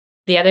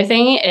The other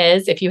thing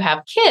is if you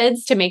have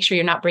kids, to make sure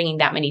you're not bringing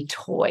that many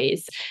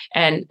toys.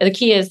 And the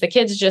key is the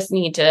kids just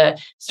need to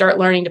start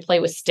learning to play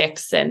with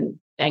sticks and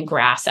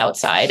grass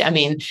outside. I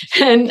mean,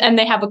 and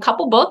they have a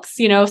couple books,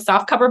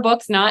 soft cover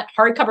books, not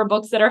hardcover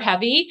books that are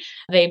heavy.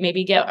 They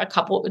maybe get a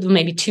couple,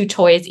 maybe 2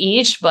 toys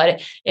each,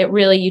 but it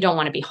really, you don't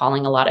want to be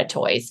hauling a lot of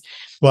toys.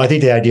 Well, I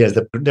think the idea is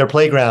that their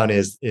playground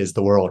is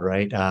the world,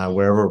 right?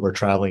 Wherever we're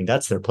traveling,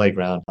 that's their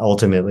playground.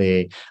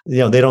 Ultimately,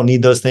 they don't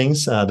need those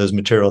things, those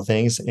material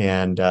things.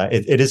 And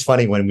it is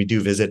funny when we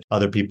do visit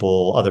other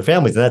people, other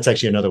families, and that's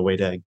actually another way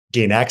to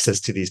gain access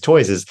to these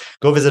toys is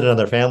go visit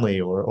another family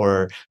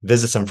or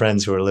visit some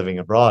friends who are living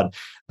abroad.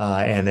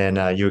 And then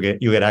you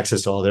get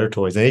access to all their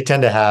toys, and they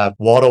tend to have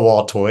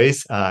wall-to-wall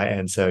toys,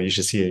 and so you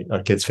should see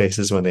our kids'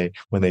 faces when they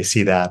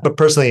see that. But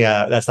personally,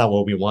 that's not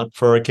what we want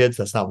for our kids.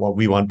 That's not what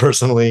we want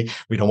personally.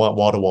 We don't want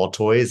wall-to-wall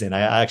toys, and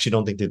I actually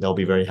don't think that they'll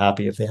be very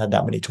happy if they had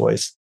that many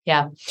toys.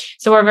 Yeah,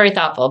 so we're very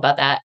thoughtful about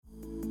that.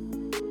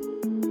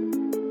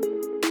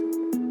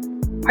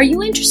 Are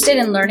you interested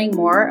in learning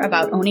more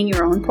about owning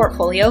your own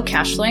portfolio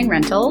cash flowing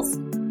rentals?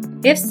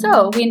 If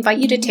so, we invite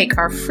you to take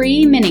our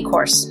free mini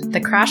course, the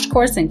Crash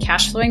Course in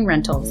Cash Flowing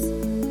Rentals.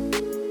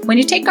 When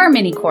you take our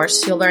mini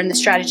course, you'll learn the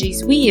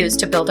strategies we use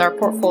to build our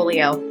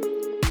portfolio.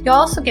 You'll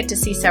also get to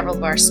see several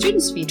of our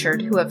students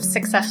featured who have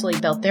successfully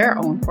built their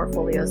own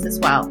portfolios as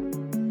well.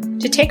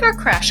 To take our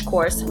crash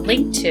course,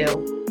 link to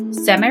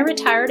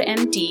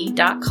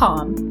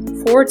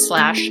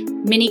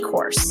semiretiredmd.com/mini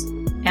course,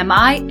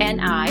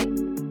 MINI-COURSE.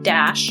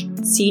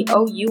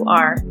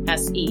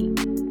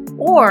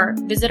 Or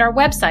visit our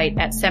website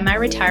at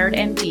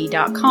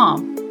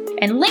semiretiredmd.com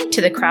and link to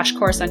the crash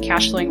course on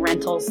cash flowing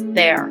rentals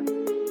there.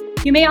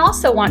 You may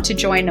also want to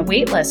join a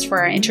waitlist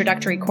for our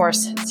introductory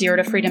course, Zero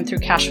to Freedom Through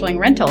Cash Flowing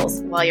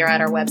Rentals, while you're at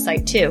our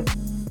website too.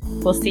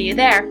 We'll see you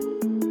there.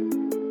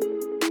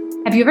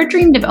 Have you ever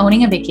dreamed of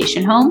owning a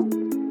vacation home?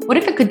 What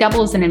if it could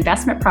double as an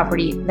investment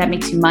property that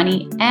makes you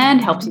money and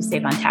helps you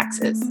save on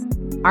taxes?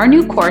 Our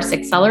new course,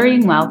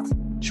 Accelerating Wealth,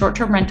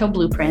 Short-Term Rental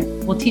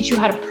Blueprint, will teach you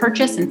how to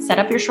purchase and set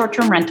up your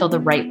short-term rental the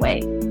right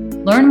way.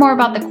 Learn more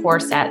about the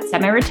course at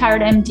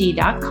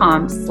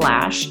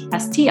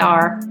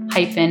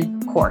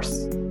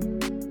semiretiredmd.com/STR-course.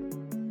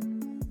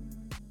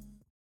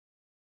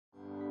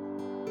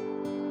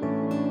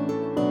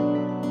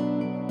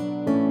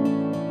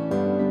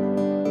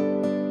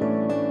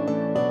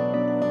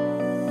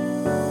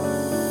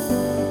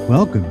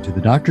 Welcome to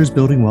the Doctors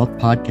Building Wealth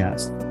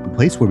podcast, the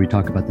place where we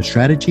talk about the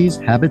strategies,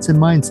 habits, and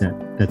mindset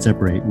that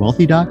separate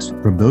wealthy docs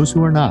from those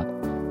who are not.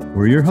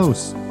 We're your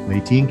hosts,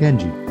 Lei-T and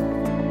Kenji.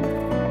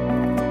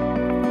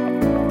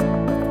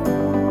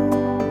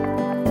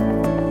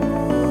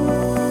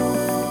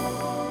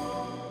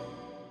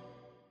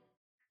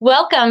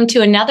 Welcome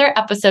to another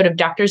episode of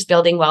Doctors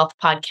Building Wealth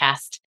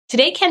podcast.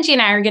 Today, Kenji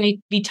and I are going to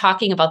be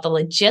talking about the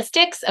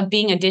logistics of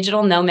being a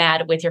digital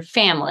nomad with your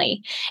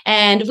family.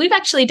 And we've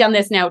actually done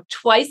this now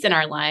twice in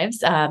our lives.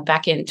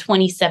 Back in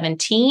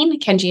 2017,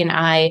 Kenji and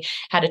I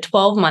had a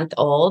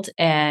 12-month-old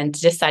and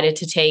decided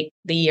to take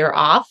the year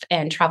off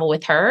and travel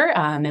with her.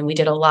 And we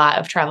did a lot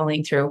of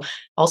traveling through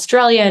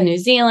Australia, New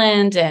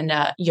Zealand, and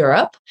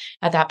Europe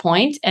at that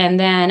point. And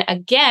then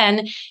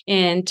again,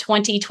 in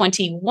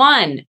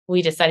 2021,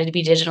 we decided to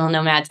be digital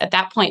nomads. At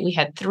that point, we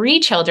had 3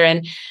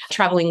 children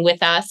traveling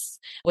with us,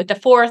 with the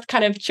 4th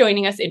kind of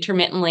joining us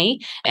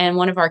intermittently. And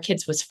one of our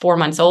kids was 4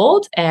 months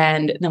old.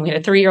 And then we had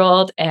a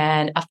 3-year-old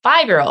and a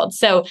 5-year-old.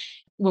 So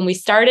when we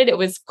started, it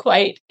was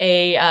quite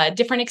a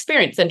different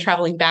experience than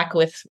traveling back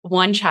with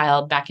one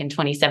child back in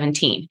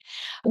 2017.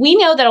 We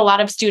know that a lot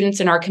of students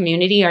in our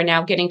community are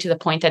now getting to the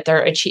point that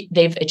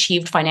they've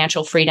achieved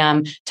financial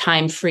freedom,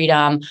 time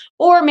freedom,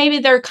 or maybe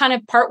they're kind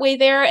of partway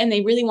there and they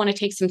really want to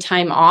take some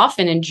time off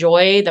and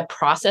enjoy the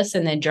process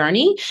and the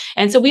journey.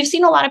 And so we've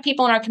seen a lot of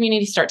people in our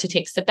community start to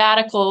take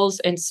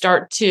sabbaticals and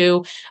start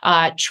to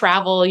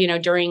travel,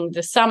 during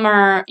the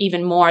summer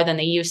even more than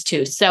they used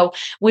to. So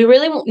we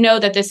really know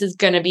that this is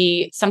going to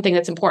be something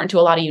that's important to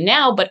a lot of you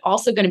now, but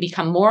also going to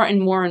become more and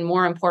more and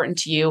more important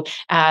to you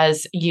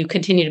as you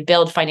continue to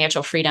build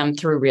financial freedom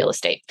through real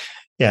estate.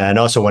 Yeah, and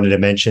also wanted to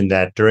mention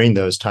that during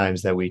those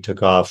times that we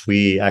took off,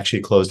 we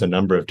actually closed a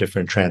number of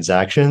different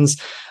transactions.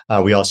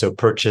 We also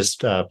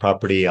purchased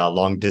property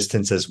long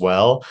distance as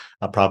well,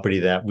 a property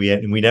that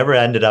we never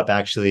ended up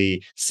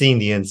actually seeing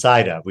the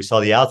inside of. We saw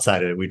the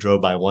outside of it. We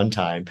drove by one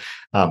time.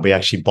 We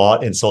actually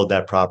bought and sold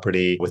that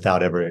property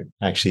without ever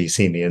actually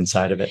seeing the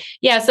inside of it.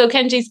 Yeah, so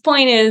Kenji's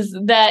point is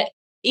that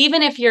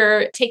even if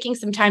you're taking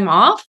some time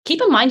off,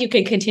 keep in mind you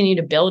can continue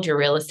to build your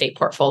real estate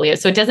portfolio.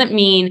 So it doesn't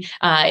mean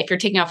if you're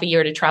taking off a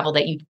year to travel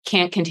that you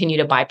can't continue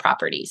to buy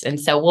properties. And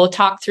so we'll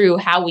talk through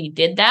how we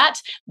did that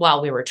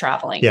while we were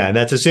traveling. Yeah, and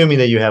that's assuming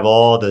that you have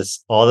all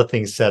the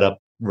things set up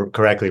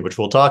correctly, which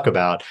we'll talk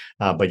about.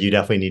 But you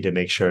definitely need to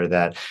make sure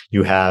that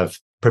you have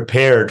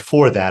prepared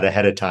for that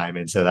ahead of time.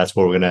 And so that's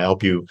what we're going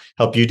to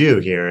help you do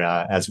here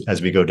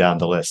as we go down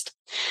the list.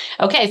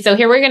 Okay, so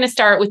here we're going to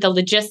start with the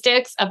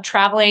logistics of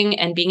traveling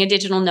and being a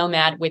digital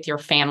nomad with your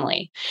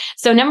family.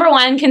 So number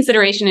one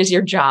consideration is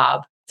your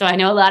job. So I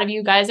know a lot of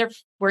you guys are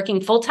working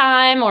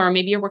full-time, or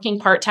maybe you're working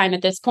part-time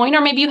at this point,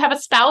 or maybe you have a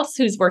spouse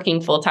who's working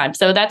full-time.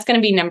 So that's going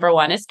to be number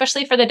one,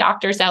 especially for the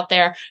doctors out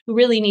there who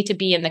really need to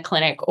be in the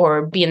clinic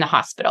or be in the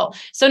hospital.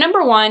 So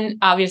number one,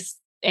 obvious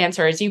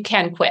answer is you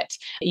can quit.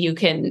 You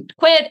can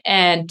quit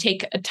and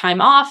take a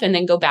time off and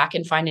then go back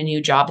and find a new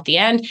job at the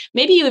end.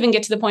 Maybe you even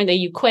get to the point that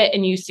you quit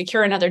and you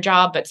secure another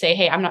job, but say,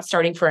 hey, I'm not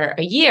starting for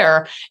a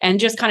year, and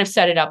just kind of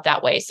set it up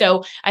that way.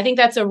 So I think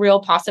that's a real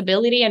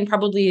possibility, and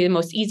probably the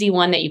most easy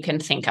one that you can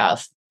think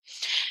of.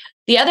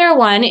 The other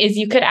one is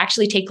you could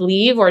actually take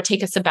leave or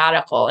take a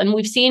sabbatical. And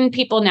we've seen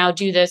people now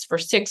do this for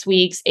 6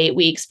 weeks, 8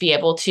 weeks, be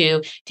able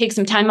to take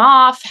some time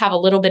off, have a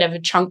little bit of a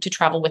chunk to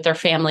travel with their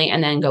family,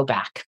 and then go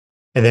back.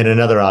 And then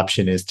another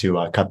option is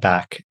to cut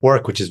back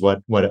work, which is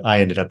what I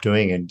ended up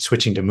doing, and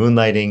switching to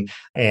moonlighting.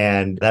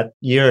 And that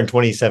year in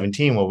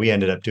 2017, what we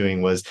ended up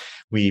doing was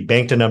we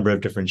banked a number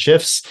of different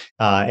shifts.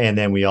 And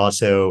then we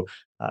also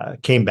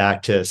came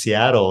back to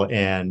Seattle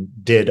and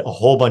did a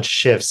whole bunch of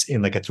shifts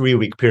in like a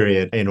 3-week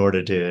period in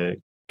order to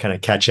kind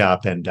of catch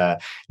up and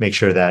make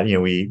sure that,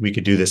 we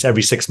could do this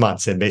every 6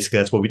 months. And basically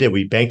that's what we did.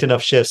 We banked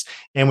enough shifts,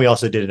 and we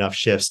also did enough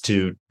shifts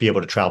to be able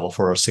to travel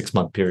for a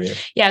 6-month period.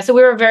 Yeah. So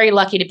we were very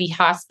lucky to be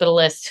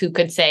hospitalists who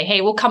could say,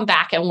 hey, we'll come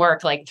back and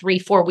work like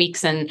 3-4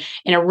 weeks in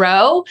a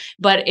row.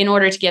 But in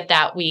order to get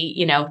that,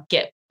 we,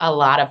 get a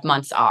lot of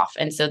months off.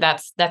 And so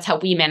that's how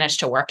we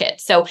managed to work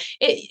it. So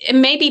it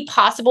may be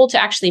possible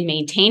to actually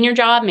maintain your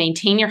job,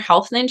 maintain your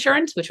health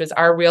insurance, which was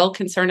our real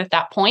concern at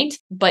that point,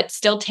 but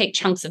still take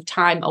chunks of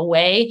time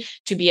away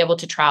to be able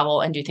to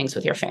travel and do things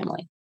with your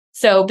family.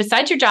 So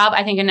besides your job,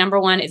 I think a number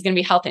one is going to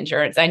be health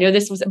insurance. I know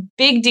this was a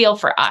big deal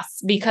for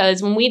us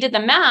because when we did the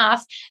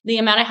math, the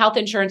amount of health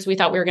insurance we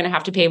thought we were going to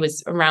have to pay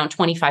was around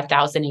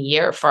 $25,000 a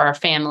year for our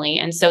family.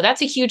 And so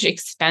that's a huge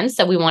expense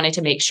that we wanted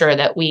to make sure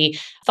that we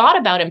thought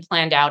about and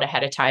planned out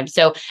ahead of time.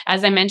 So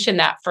as I mentioned,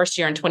 that first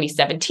year in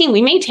 2017,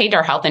 we maintained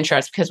our health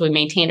insurance because we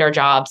maintained our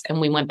jobs,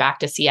 and we went back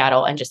to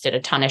Seattle and just did a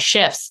ton of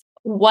shifts.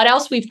 What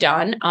else we've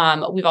done?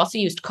 We've also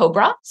used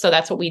Cobra. So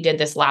that's what we did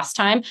this last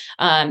time.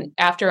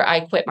 After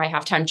I quit my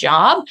half-time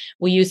job,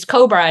 we used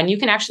Cobra, and you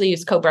can actually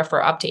use Cobra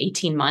for up to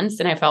 18 months.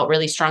 And I felt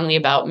really strongly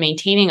about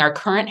maintaining our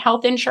current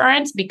health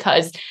insurance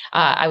because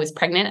I was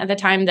pregnant at the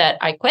time that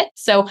I quit.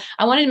 So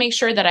I wanted to make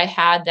sure that I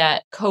had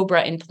that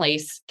Cobra in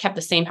place, kept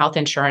the same health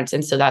insurance.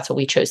 And so that's what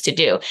we chose to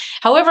do.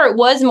 However, it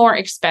was more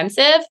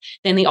expensive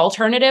than the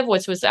alternative,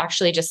 which was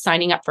actually just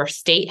signing up for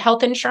state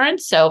health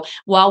insurance. So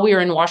while we were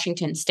in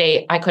Washington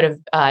State, I could have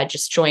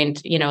just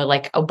joined,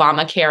 like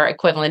Obamacare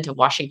equivalent of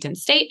Washington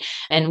State,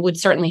 and would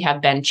certainly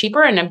have been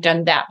cheaper. And I've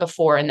done that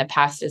before in the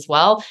past as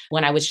well,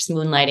 when I was just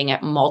moonlighting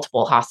at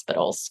multiple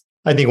hospitals.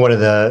 I think one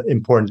of the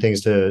important things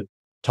to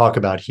talk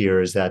about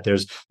here is that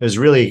there's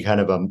really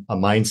kind of a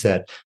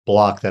mindset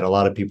block that a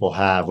lot of people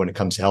have when it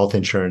comes to health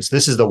insurance.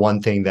 This is the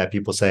one thing that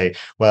people say,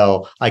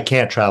 well, I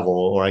can't travel,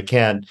 or I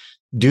can't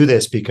do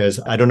this because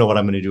I don't know what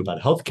I'm going to do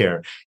about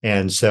healthcare.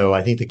 And so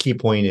I think the key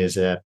point is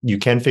that you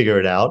can figure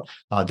it out.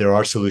 There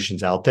are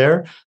solutions out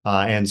there.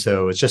 And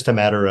so it's just a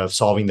matter of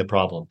solving the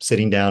problem,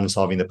 sitting down and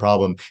solving the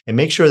problem, and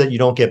make sure that you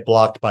don't get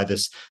blocked by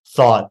this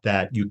thought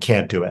that you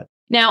can't do it.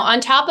 Now,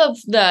 on top of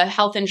the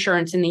health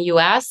insurance in the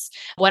US,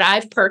 what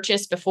I've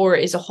purchased before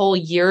is a whole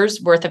year's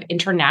worth of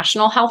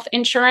international health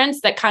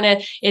insurance that kind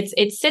of,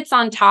 it sits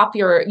on top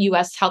your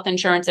US health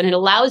insurance, and it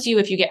allows you,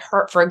 if you get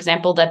hurt, for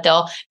example, that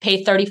they'll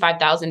pay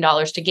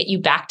 $35,000 to get you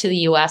back to the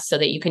US so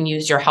that you can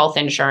use your health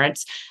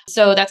insurance.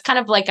 So that's kind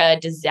of like a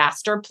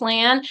disaster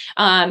plan.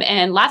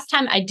 And last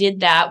time I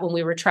did that, when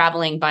we were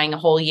traveling, buying a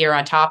whole year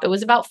on top, it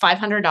was about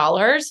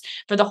 $500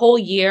 for the whole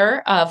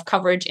year of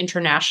coverage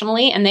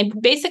internationally. And they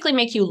basically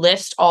make you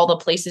list all the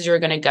places you're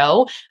going to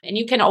go. And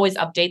you can always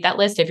update that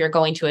list if you're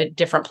going to a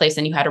different place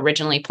than you had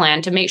originally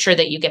planned, to make sure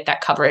that you get that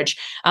coverage.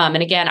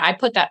 And again, I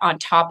put that on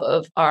top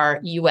of our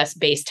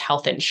US-based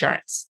health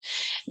insurance.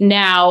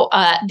 Now,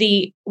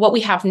 what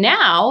we have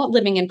now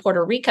living in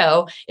Puerto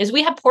Rico is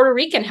we have Puerto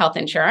Rican health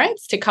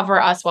insurance to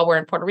cover us while we're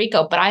in Puerto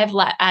Rico, but I have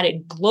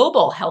added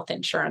global health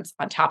insurance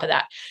on top of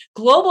that.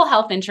 Global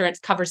health insurance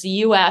covers the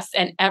US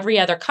and every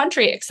other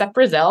country except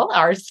Brazil.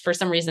 Ours, for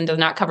some reason, does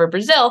not cover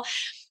Brazil.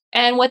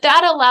 And what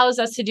that allows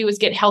us to do is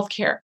get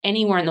healthcare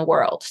anywhere in the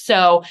world.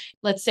 So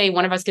let's say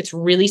one of us gets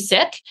really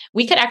sick,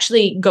 we could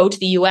actually go to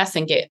the US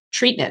and get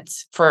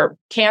treatments for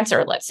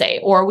cancer, let's say,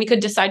 or we could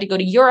decide to go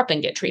to Europe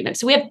and get treatment.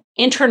 So we have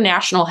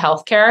international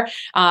healthcare,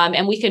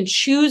 and we can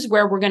choose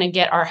where we're going to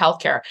get our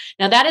healthcare.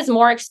 Now, that is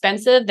more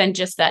expensive than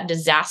just that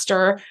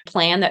disaster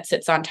plan that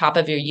sits on top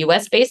of your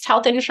US-based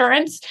health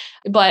insurance,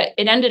 but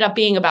it ended up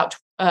being about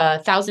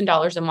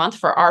 $1,000 a month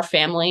for our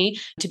family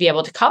to be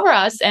able to cover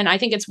us. And I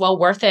think it's well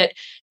worth it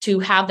to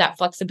have that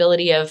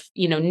flexibility of,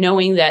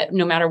 knowing that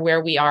no matter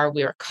where we are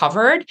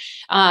covered.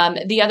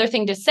 The other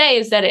thing to say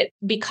is that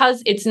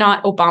because it's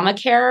not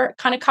Obamacare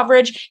kind of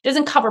coverage, it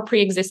doesn't cover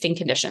pre-existing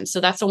conditions. So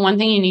that's the one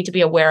thing you need to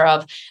be aware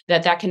of,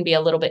 that can be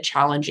a little bit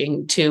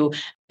challenging to.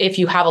 If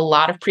you have a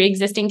lot of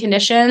pre-existing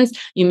conditions,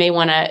 you may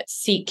want to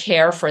seek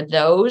care for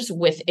those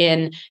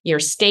within your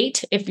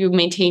state if you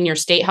maintain your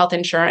state health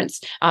insurance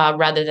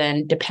rather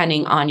than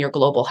depending on your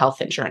global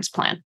health insurance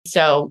plan.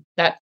 So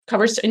that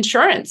covers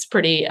insurance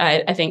pretty,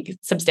 I think,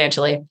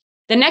 substantially.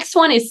 The next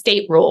one is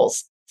state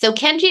rules. So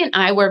Kenji and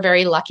I were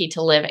very lucky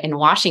to live in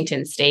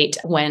Washington State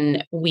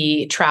when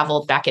we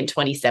traveled back in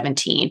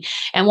 2017.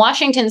 And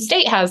Washington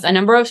State has a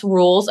number of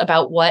rules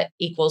about what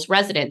equals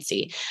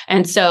residency.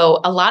 And so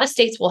a lot of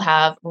states will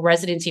have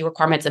residency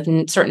requirements of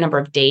a certain number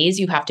of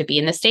days you have to be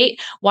in the state.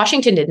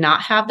 Washington did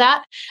not have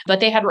that, but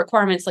they had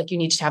requirements like you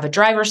needed to have a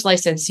driver's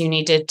license, you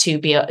needed to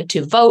be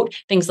to vote,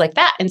 things like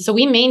that. And so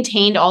we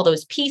maintained all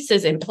those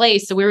pieces in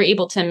place. So we were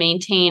able to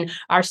maintain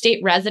our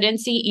state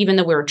residency, even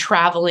though we were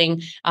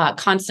traveling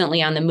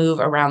constantly on the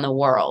move around the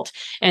world.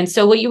 And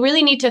so what you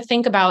really need to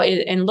think about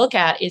and look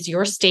at is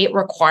your state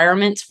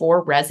requirements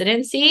for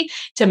residency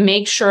to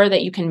make sure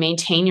that you can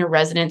maintain your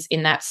residence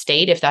in that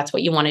state if that's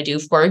what you want to do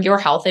for your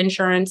health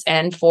insurance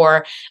and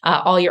for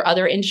all your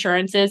other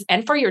insurances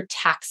and for your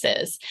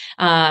taxes,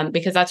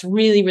 because that's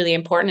really, really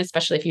important,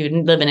 especially if you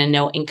live in a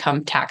no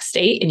income tax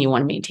state and you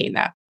want to maintain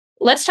that.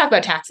 Let's talk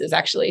about taxes,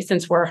 actually,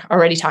 since we're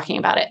already talking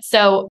about it.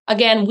 So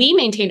again, we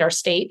maintained our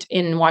state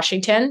in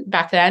Washington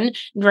back then.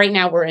 Right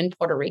now, we're in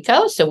Puerto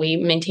Rico. So we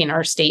maintain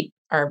our state,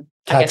 our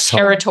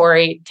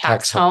territory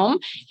tax home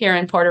here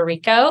in Puerto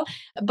Rico.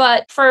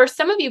 But for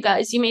some of you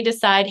guys, you may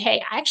decide,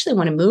 hey, I actually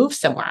want to move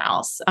somewhere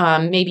else.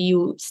 Maybe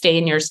you stay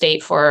in your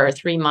state for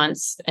 3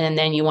 months and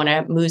then you want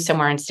to move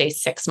somewhere and stay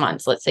 6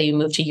 months. Let's say you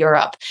move to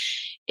Europe.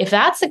 If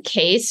that's the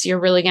case, you're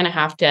really going to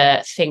have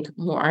to think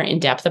more in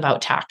depth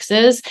about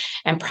taxes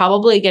and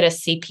probably get a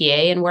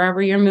CPA in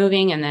wherever you're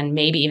moving, and then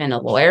maybe even a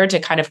lawyer to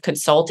kind of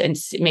consult and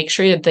make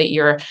sure that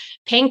you're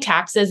paying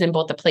taxes in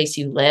both the place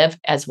you live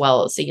as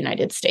well as the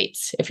United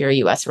States, if you're a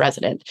U.S.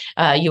 resident,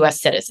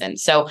 U.S. citizen.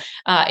 So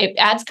it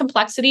adds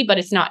complexity, but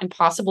it's not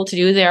impossible to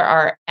do. There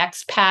are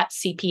expat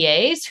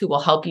CPAs who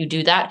will help you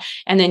do that.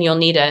 And then you'll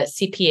need a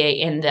CPA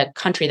in the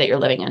country that you're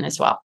living in as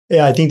well.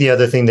 Yeah, I think the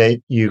other thing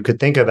that you could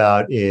think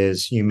about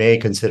is you may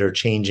consider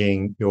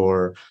changing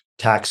your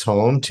tax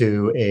home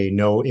to a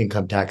no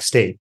income tax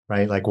state,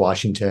 right? Like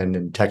Washington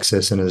and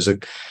Texas, and there's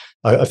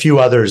a few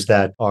others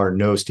that are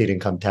no state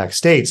income tax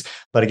states.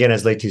 But again,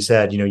 as Leite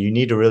said, you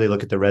need to really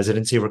look at the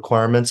residency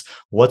requirements.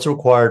 What's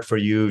required for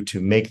you to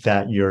make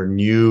that your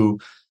new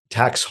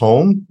tax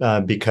home?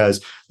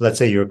 Because let's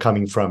say you're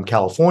coming from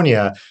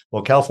California.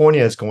 Well,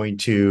 California is going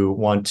to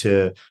want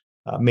to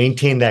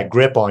maintain that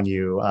grip on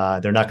you.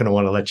 They're not going to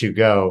want to let you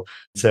go.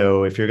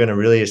 So if you're going to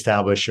really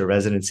establish your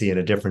residency in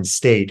a different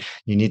state,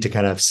 you need to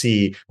kind of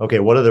see, okay,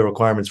 what are the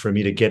requirements for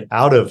me to get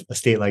out of a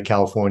state like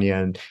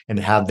California and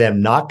have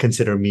them not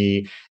consider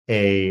me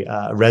a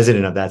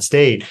resident of that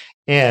state?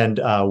 And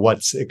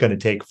what's it going to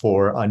take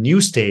for a new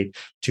state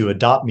to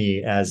adopt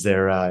me as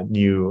their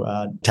new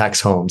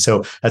tax home?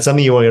 So that's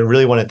something you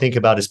really want to think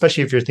about,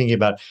 especially if you're thinking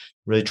about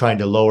really trying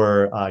to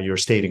lower your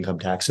state income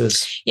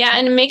taxes. Yeah,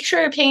 and make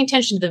sure you're paying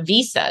attention to the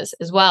visas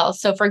as well.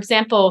 So for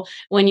example,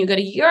 when you go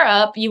to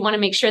Europe, you want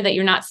to make sure that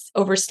you're not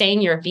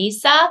overstaying your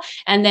visa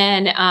and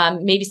then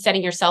maybe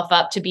setting yourself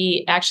up to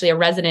be actually a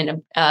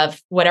resident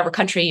of whatever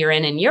country you're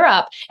in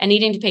Europe and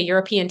needing to pay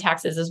European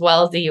taxes as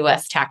well as the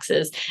US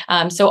taxes.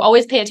 So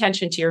always pay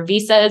attention to your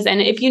visas.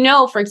 And if you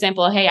know, for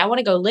example, hey, I want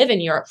to go live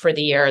in Europe for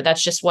the year,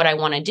 that's just what I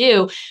want to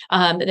do,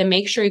 then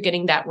make sure you're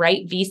getting that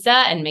right visa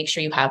and make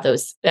sure you have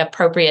those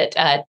appropriate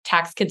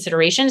tax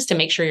considerations to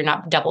make sure you're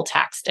not double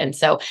taxed. And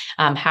so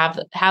have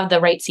the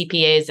right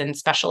CPAs and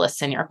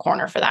specialists in your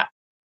corner for that.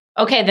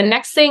 Okay, the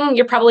next thing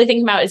you're probably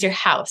thinking about is your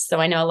house. So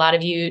I know a lot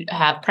of you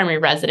have primary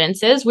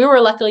residences. We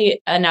were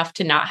lucky enough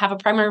to not have a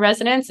primary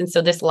residence. And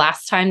so this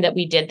last time that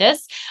we did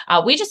this,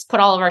 we just put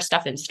all of our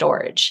stuff in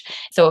storage.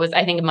 So it was,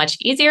 I think, much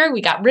easier.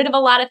 We got rid of a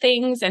lot of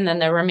things and then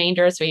the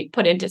remainders we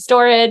put into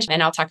storage.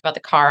 And I'll talk about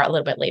the car a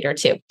little bit later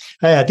too.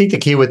 I think the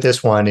key with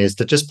this one is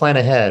to just plan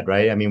ahead,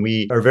 right? I mean,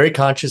 we are very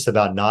conscious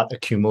about not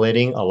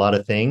accumulating a lot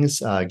of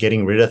things,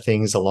 getting rid of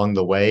things along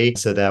the way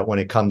so that when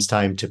it comes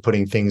time to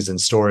putting things in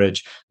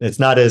storage, it's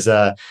not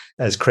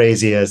as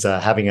crazy as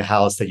having a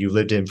house that you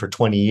lived in for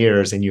 20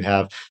 years and you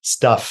have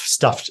stuff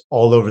stuffed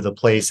all over the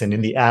place and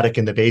in the attic,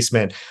 in the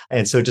basement.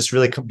 And so just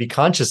really be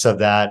conscious of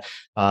that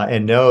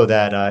and know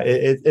that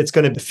it's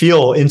going to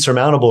feel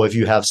insurmountable if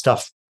you have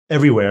stuff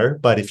everywhere.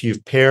 But if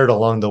you've pared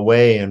along the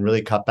way and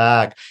really cut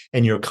back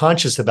and you're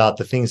conscious about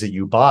the things that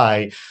you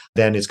buy,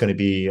 then it's going to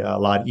be a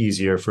lot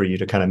easier for you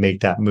to kind of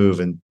make that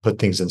move and put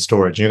things in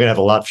storage. You're going to have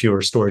a lot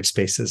fewer storage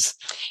spaces.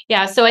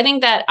 Yeah. So I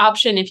think that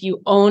option, if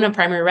you own a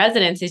primary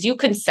residence, is you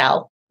can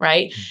sell,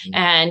 right? Mm-hmm.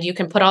 And you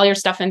can put all your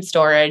stuff in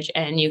storage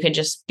and you can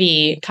just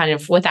be kind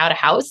of without a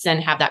house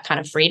and have that kind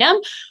of freedom.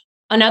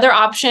 Another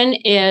option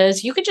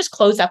is you could just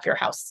close up your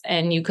house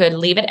and you could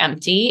leave it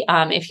empty.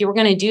 If you were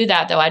going to do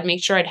that, though, I'd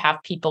make sure I'd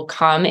have people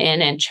come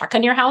in and check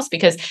on your house,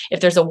 because if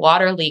there's a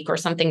water leak or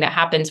something that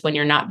happens when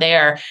you're not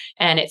there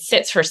and it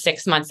sits for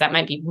 6 months, that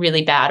might be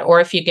really bad.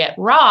 Or if you get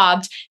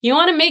robbed, you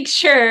want to make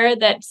sure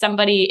that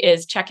somebody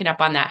is checking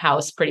up on that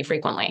house pretty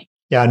frequently.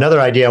 Yeah,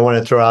 another idea I want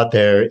to throw out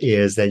there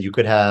is that you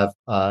could have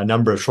a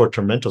number of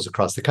short-term rentals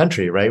across the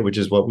country, right? Which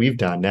is what we've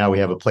done. Now we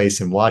have a place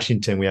in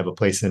Washington, we have a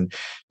place in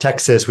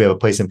Texas, we have a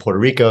place in Puerto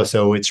Rico.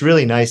 So it's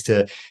really nice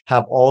to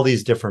have all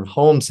these different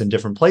homes in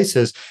different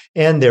places,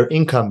 and they're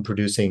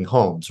income-producing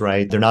homes,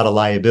 right? They're not a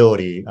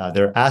liability;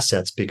 they're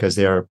assets because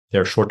they're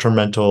short-term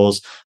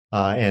rentals.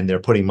 And they're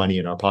putting money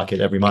in our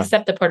pocket every month.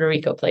 Except the Puerto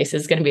Rico place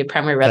is going to be a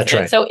primary residence.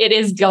 That's right. So it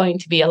is going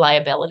to be a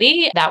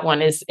liability. That one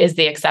is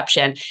the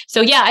exception. So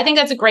yeah, I think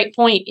that's a great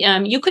point.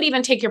 You could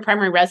even take your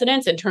primary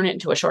residence and turn it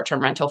into a short-term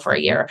rental for a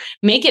year.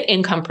 Make it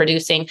income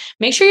producing.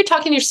 Make sure you're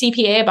talking to your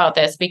CPA about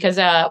this, because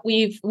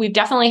we've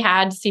definitely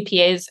had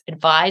CPAs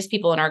advise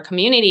people in our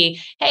community,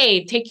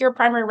 hey, take your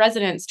primary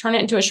residence, turn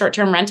it into a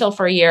short-term rental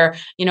for a year,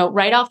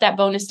 write off that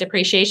bonus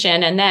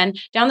depreciation. And then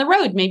down the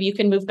road, maybe you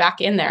can move back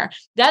in there.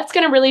 That's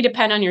going to really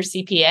depend on your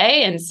CPA.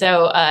 And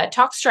so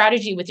talk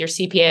strategy with your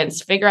CPA and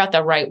figure out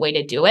the right way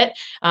to do it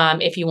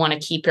if you want to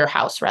keep your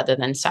house rather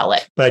than sell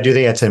it. But I do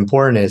think that's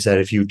important, is that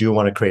if you do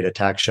want to create a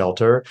tax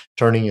shelter,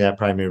 turning that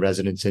primary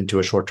residence into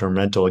a short-term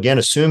rental, again,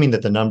 assuming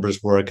that the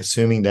numbers work,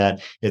 assuming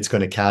that it's going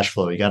to cash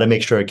flow, you got to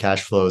make sure it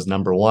cash flow is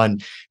number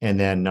one. And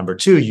then number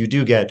two, you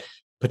do get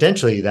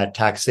potentially that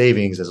tax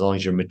savings as long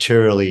as you're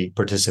materially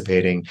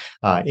participating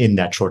in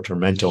that short-term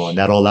rental. And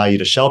that'll allow you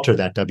to shelter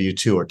that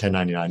W-2 or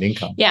 1099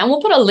 income. Yeah, and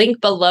we'll put a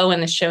link below in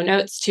the show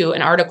notes to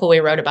an article we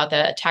wrote about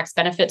the tax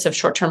benefits of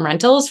short-term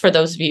rentals for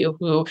those of you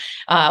who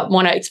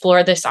want to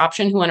explore this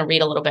option, who want to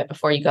read a little bit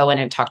before you go in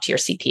and talk to your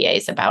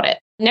CPAs about it.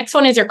 Next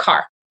one is your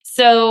car.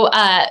 So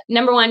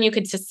number one, you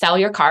could just sell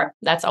your car.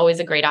 That's always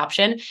a great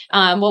option.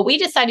 What we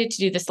decided to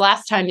do this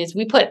last time is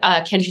we put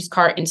Kenji's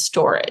car in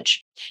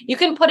storage. You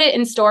can put it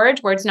in storage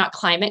where it's not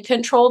climate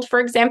controlled, for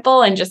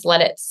example, and just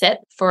let it sit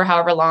for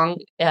however long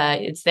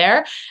it's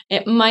there.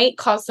 It might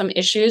cause some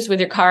issues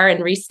with your car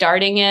and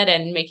restarting it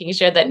and making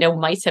sure that no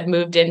mice have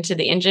moved into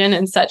the engine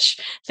and such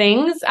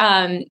things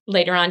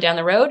later on down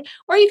the road.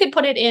 Or you could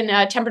put it in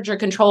a temperature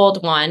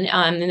controlled one.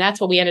 And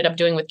that's what we ended up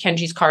doing with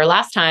Kenji's car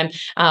last time.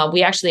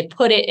 We actually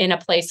put it in a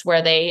place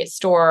where they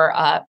store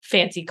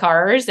fancy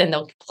cars, and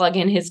they'll plug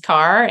in his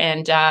car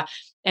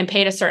and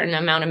paid a certain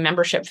amount of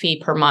membership fee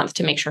per month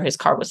to make sure his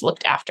car was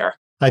looked after.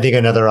 I think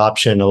another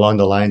option along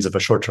the lines of a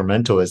short-term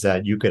rental is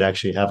that you could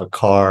actually have a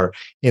car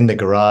in the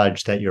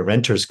garage that your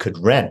renters could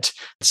rent.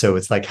 So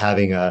it's like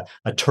having a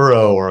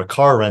Turo or a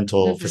car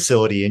rental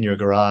facility in your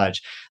garage.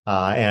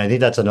 And I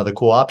think that's another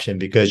cool option,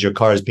 because your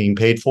car is being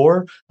paid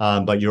for,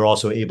 but you're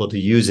also able to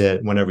use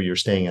it whenever you're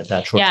staying at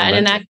that short-term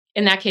rental. And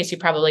in that case, you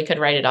probably could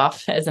write it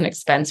off as an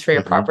expense for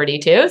your property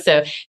too.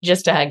 So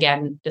just to,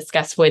 again,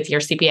 discuss with your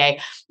CPA.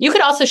 You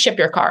could also ship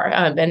your car.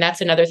 And that's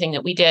another thing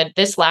that we did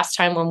this last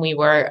time when we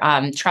were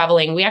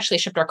traveling. We actually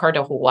shipped our car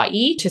to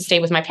Hawaii to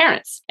stay with my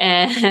parents.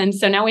 And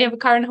so now we have a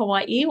car in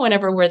Hawaii.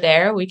 Whenever we're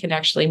there, we can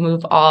actually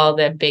move all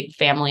the big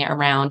family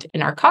around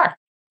in our car.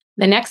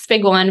 The next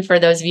big one for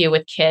those of you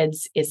with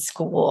kids is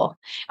school.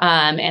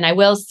 And I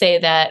will say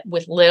that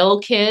with little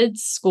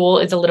kids, school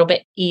is a little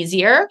bit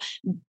easier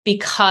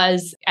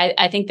because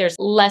I think there's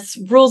less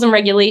rules and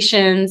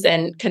regulations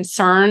and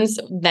concerns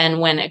than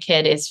when a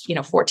kid is,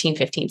 14,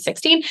 15,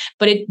 16,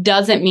 but it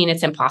doesn't mean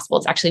it's impossible.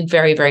 It's actually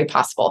very, very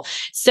possible.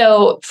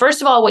 So first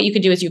of all, what you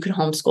could do is you could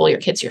homeschool your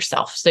kids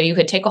yourself. So you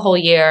could take a whole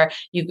year.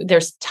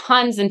 There's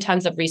tons and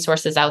tons of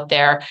resources out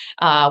there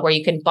where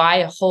you can buy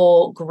a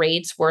whole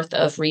grade's worth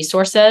of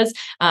resources.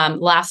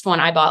 Last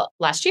one I bought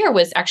last year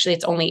was actually,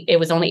 it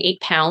was only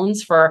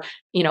 £8 for,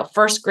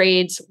 first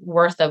grade's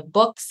worth of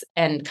books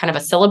and kind of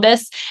a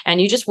syllabus.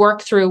 And you just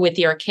work through with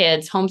your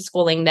kids,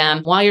 homeschooling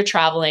them while you're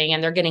traveling.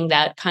 And they're getting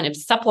that kind of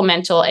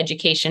supplemental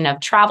education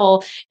of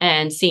travel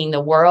and seeing the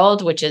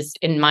world, which is,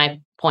 in my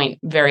point,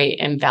 very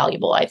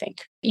invaluable, I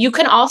think. You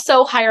can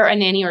also hire a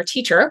nanny or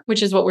teacher,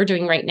 which is what we're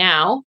doing right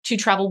now, to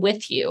travel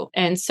with you.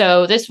 And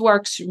so this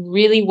works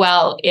really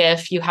well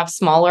if you have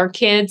smaller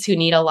kids who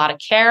need a lot of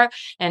care.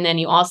 And then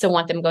you also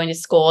want them going to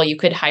school. You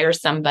could hire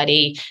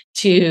somebody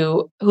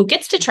who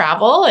gets to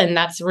travel, and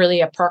that's really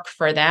a perk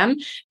for them.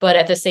 But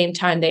at the same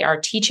time, they are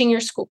teaching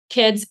your school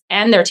kids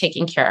and they're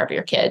taking care of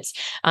your kids.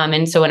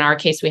 And so in our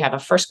case, we have a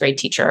first grade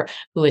teacher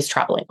who is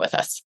traveling with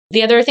us.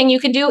 The other thing you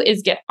can do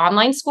is get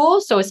online school.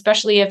 So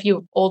especially if you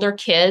have older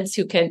kids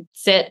who can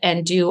sit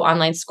and do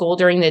online school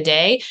during the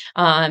day,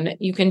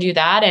 you can do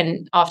that.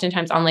 And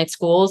oftentimes online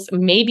schools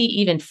may be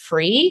even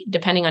free,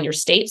 depending on your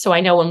state. So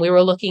I know when we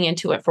were looking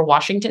into it for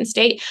Washington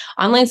State,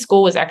 online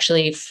school was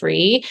actually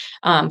free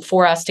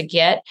for us to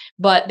get,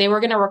 but they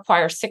were going to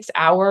require 6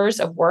 hours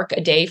of work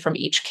a day from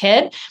each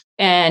kid.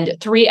 And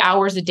 3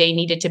 hours a day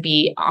needed to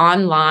be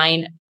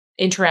online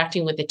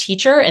interacting with the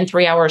teacher and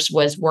 3 hours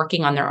was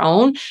working on their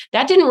own.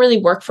 That didn't really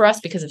work for us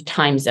because of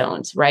time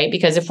zones, right?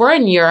 Because if we're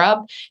in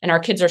Europe and our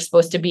kids are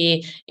supposed to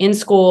be in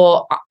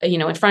school,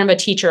 in front of a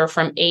teacher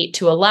from 8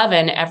 to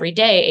 11 every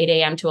day, 8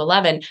 a.m. to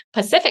 11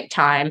 Pacific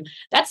time,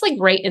 that's like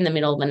right in the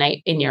middle of the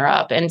night in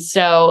Europe. And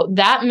so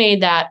that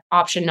made that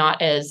option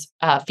not as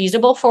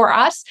feasible for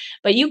us.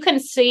 But you can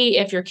see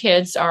if your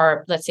kids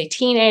are, let's say,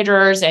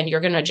 teenagers, and you're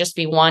going to just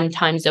be one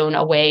time zone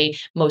away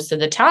most of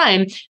the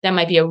time, that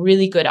might be a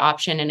really good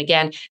option. And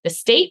again, the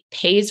state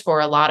pays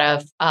for a lot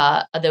of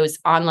those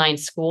online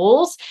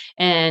schools,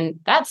 and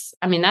that's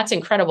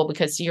incredible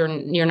because you're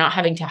not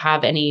having to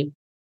have any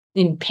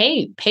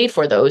pay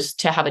for those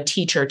to have a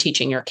teacher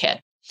teaching your kid.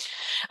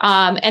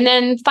 And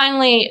then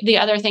finally, the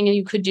other thing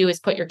you could do is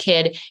put your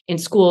kid in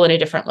school in a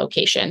different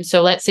location.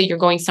 So let's say you're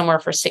going somewhere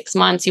for 6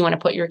 months, you want to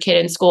put your kid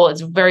in school.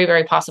 It's very,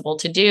 very possible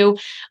to do.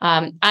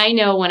 I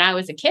know when I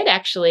was a kid,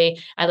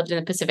 actually, I lived in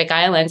the Pacific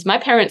Islands. My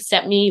parents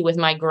sent me with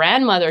my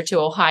grandmother to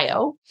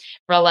Ohio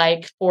for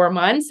like 4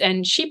 months,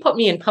 and she put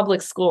me in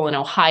public school in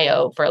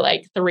Ohio for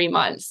like 3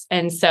 months.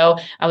 And so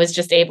I was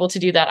just able to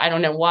do that. I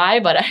don't know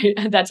why, but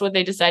that's what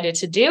they decided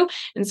to do.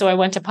 And so I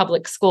went to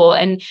public school.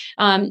 And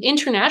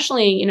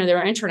internationally, there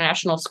are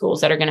international schools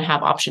that are going to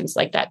have options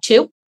like that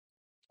too.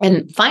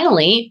 And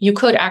finally, you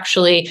could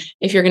actually,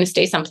 if you're going to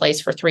stay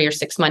someplace for 3 or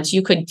 6 months,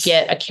 you could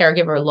get a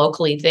caregiver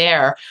locally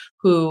there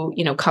who,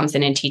 comes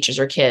in and teaches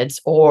your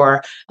kids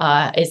or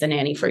is a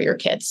nanny for your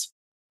kids.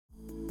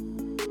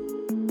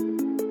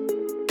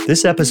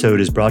 This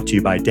episode is brought to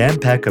you by Dan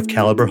Peck of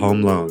Caliber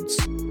Home Loans.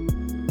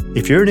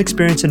 If you're an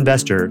experienced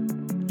investor,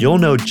 you'll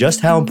know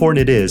just how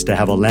important it is to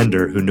have a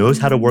lender who knows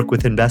how to work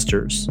with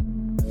investors.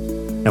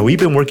 Now, we've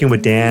been working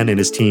with Dan and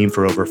his team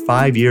for over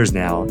 5 years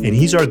now, and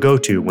he's our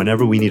go-to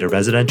whenever we need a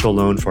residential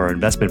loan for our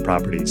investment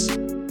properties.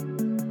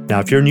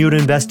 Now, if you're new to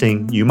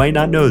investing, you might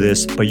not know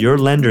this, but your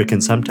lender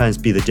can sometimes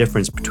be the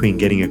difference between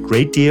getting a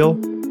great deal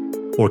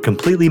or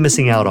completely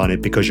missing out on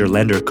it because your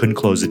lender couldn't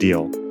close the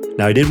deal.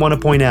 Now, I did want to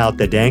point out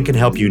that Dan can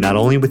help you not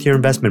only with your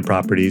investment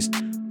properties,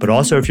 but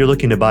also if you're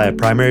looking to buy a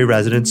primary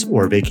residence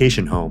or a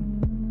vacation home.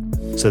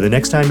 So the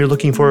next time you're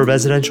looking for a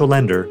residential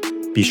lender,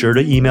 be sure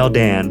to email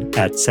Dan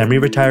at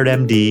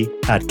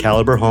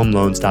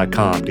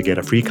semiretiredmd@caliberhomeloans.com to get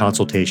a free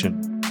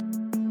consultation.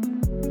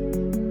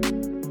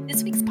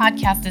 This week's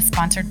podcast is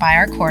sponsored by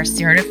our course,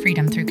 Zero to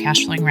Freedom Through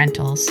Cash Flowing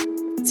Rentals.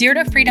 Zero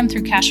to Freedom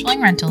Through Cash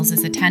Flowing Rentals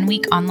is a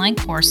 10-week online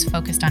course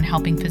focused on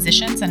helping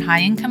physicians and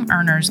high-income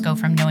earners go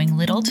from knowing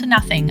little to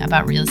nothing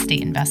about real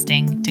estate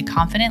investing to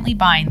confidently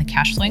buying the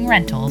cash flowing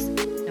rentals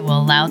that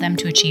will allow them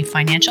to achieve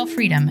financial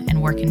freedom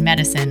and work in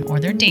medicine or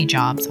their day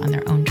jobs on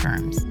their own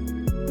terms.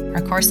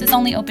 Our course is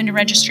only open to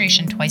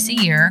registration twice a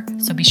year,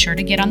 so be sure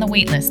to get on the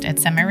waitlist at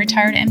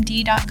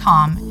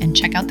semiretiredmd.com and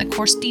check out the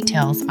course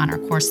details on our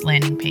course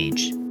landing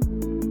page.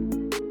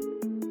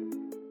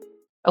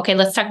 Okay,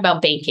 let's talk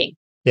about banking.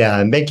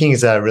 Yeah, and banking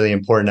is really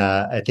important,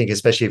 I think,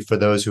 especially for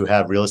those who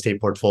have real estate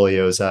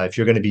portfolios. If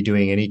you're going to be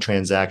doing any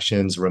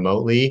transactions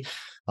remotely,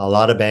 a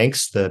lot of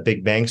banks, the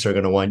big banks, are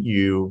going to want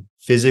you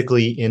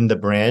physically in the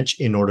branch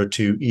in order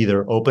to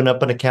either open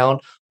up an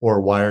account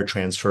or wire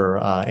transfer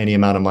any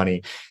amount of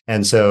money.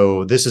 And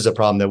so this is a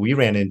problem that we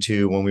ran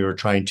into when we were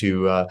trying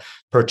to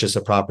purchase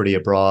a property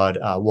abroad.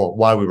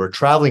 While we were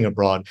traveling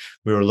abroad,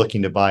 we were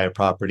looking to buy a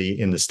property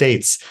in the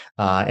States,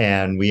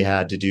 and we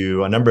had to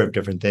do a number of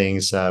different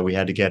things. We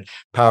had to get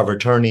power of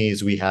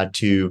attorneys. We had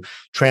to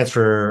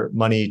transfer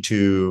money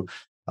to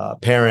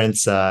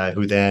parents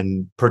who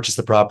then purchased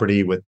the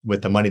property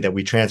with the money that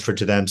we transferred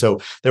to them.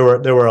 So there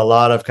were a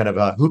lot of kind of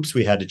hoops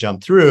we had to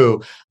jump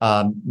through.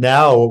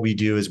 Now what we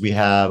do is we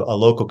have a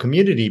local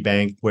community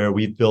bank where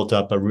we've built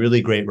up a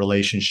really great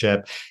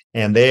relationship,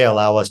 and they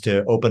allow us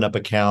to open up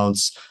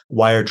accounts,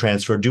 wire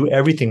transfer, do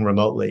everything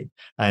remotely.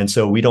 And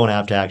so we don't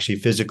have to actually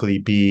physically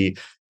be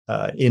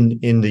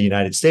in the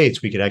United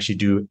States. We could actually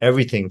do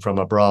everything from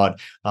abroad.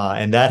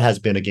 And that has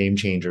been a game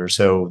changer.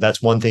 So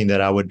that's one thing that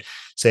I would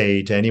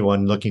say to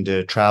anyone looking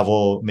to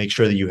travel: make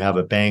sure that you have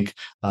a bank,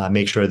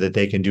 make sure that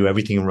they can do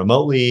everything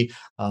remotely.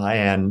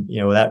 And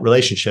that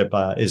relationship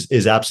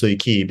is absolutely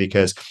key,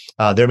 because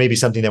there may be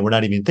something that we're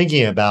not even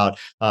thinking about,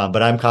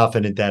 but I'm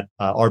confident that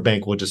our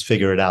bank will just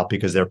figure it out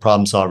because they're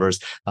problem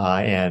solvers.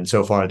 And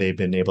so far, they've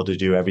been able to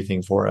do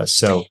everything for us.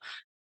 So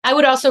I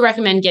would also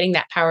recommend getting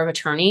that power of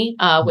attorney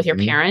with your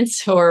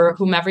parents or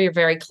whomever you're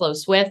very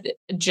close with,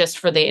 just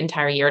for the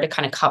entire year to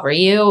kind of cover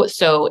you.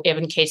 So if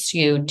in case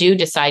you do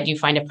decide you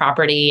find a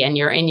property and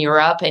you're in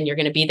Europe and you're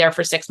going to be there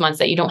for 6 months,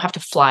 that you don't have to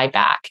fly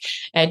back.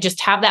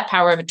 Just have that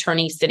power of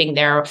attorney sitting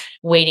there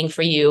waiting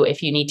for you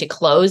if you need to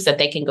close, that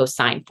they can go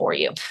sign for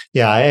you.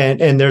 Yeah,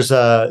 and there's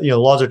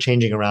laws are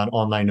changing around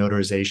online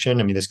notarization.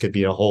 I mean, this could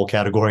be a whole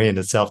category in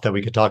itself that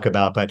we could talk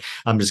about, but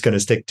I'm just going to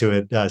stick to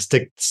it.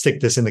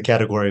 Stick this in the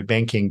category of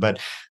banking. banking,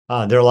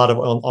 but there are a lot of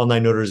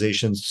online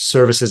notarization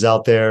services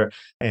out there,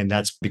 and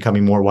that's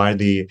becoming more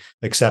widely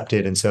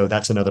accepted. And so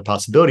that's another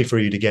possibility for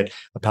you to get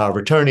a power of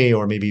attorney,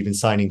 or maybe even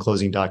signing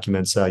closing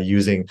documents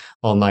using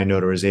online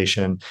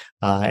notarization.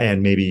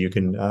 And maybe you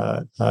can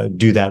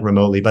do that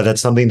remotely. But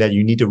that's something that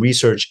you need to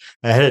research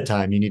ahead of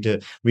time. You need to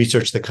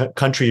research the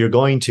country you're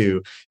going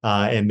to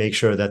and make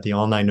sure that the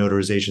online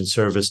notarization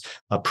service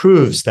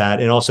approves that,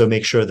 and also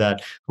make sure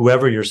that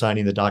whoever you're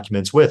signing the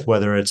documents with,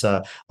 whether it's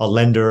a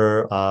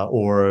lender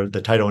or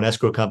the title and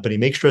escrow company,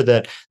 make sure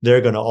that they're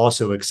going to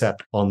also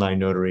accept online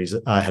notaries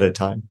ahead of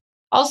time.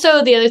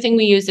 Also, the other thing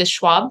we use is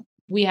Schwab.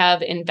 We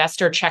have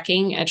investor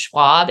checking at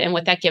Schwab. And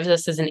what that gives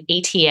us is an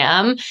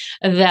ATM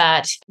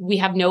that we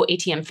have no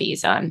ATM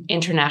fees on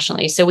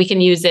internationally. So we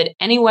can use it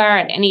anywhere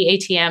at any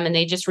ATM, and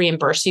they just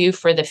reimburse you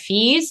for the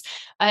fees.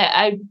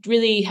 I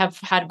really have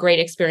had great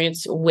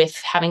experience with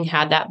having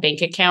had that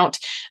bank account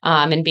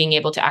and being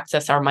able to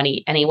access our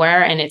money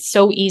anywhere. And it's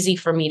so easy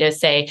for me to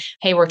say,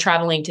 hey, we're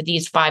traveling to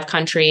these 5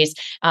 countries,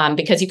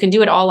 because you can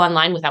do it all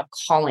online without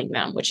calling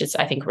them, which is,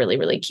 I think, really,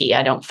 really key.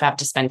 I don't have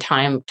to spend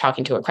time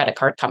talking to a credit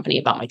card company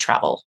about my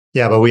travel.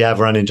 Yeah, but we have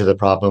run into the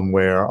problem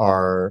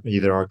where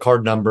either our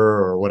card number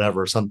or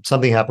whatever,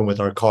 something happened with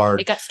our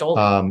card. It got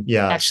stolen.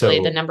 Yeah, actually,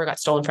 so the number got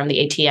stolen from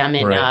the ATM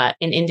in right.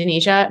 In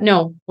Indonesia.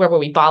 No, where were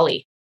we?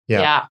 Bali.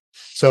 Yeah.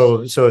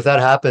 So if that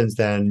happens,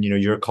 then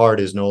your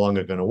card is no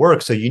longer going to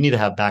work. So you need to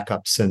have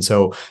backups, and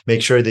so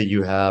make sure that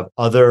you have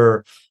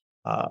other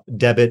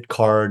debit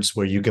cards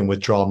where you can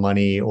withdraw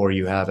money, or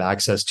you have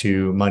access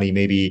to money,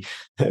 maybe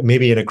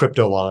in a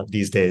crypto wallet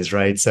these days,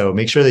 right? So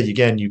make sure that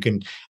you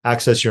can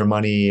access your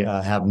money,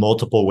 have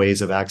multiple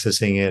ways of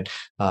accessing it,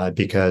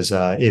 because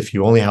if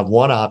you only have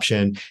one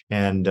option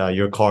and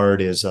your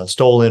card is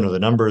stolen, or the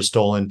number is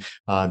stolen,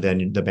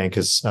 then the bank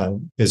is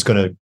going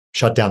to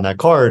shut down that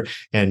card,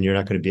 and you're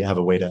not going to have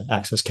a way to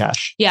access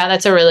cash. Yeah,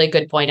 that's a really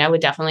good point. I would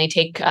definitely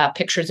take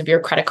pictures of your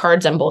credit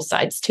cards on both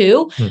sides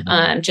too,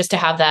 just to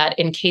have that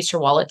in case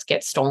your wallets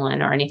get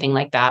stolen or anything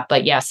like that.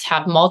 But yes,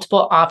 have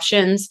multiple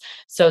options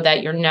so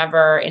that you're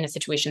never in a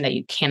situation that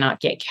you cannot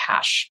get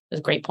cash.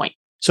 That's a great point.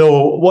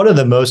 So one of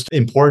the most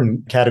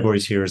important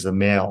categories here is the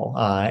mail.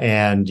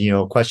 And,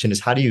 question is,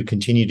 how do you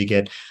continue to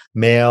get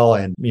mail,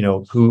 and,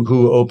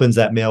 who opens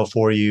that mail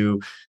for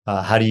you?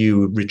 How do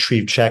you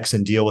retrieve checks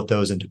and deal with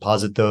those and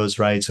deposit those,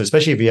 right? So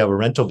especially if you have a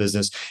rental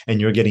business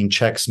and you're getting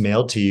checks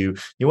mailed to you,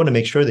 you want to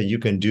make sure that you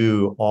can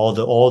do all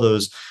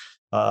those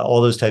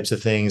types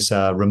of things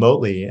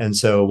remotely. And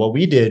so what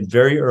we did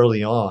very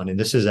early on, and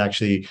this is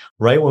actually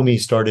right when we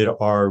started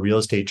our real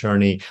estate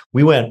journey,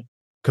 we went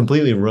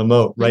completely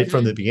remote right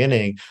from the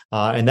beginning.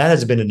 And that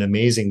has been an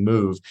amazing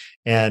move.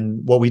 And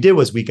what we did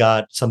was we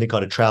got something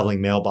called a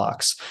traveling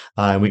mailbox.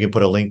 And we can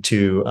put a link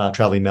to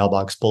traveling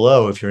mailbox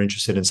below if you're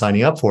interested in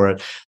signing up for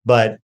it.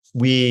 But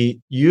we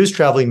use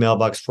traveling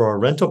mailbox for our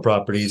rental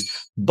properties,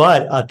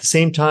 but at the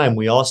same time,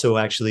 we also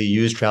actually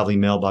use traveling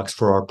mailbox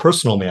for our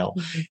personal mail.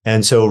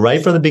 And so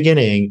right from the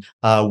beginning,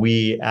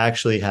 we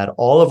actually had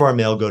all of our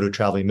mail go to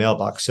traveling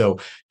mailbox. So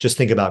just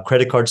think about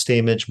credit card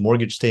statements,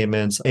 mortgage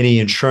statements, any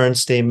insurance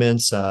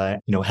statements,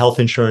 health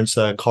insurance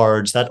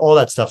cards, all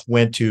that stuff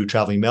went to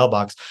traveling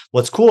mailbox.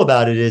 What's cool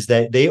about it is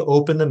that they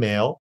open the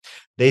mail,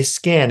 they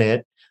scan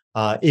it.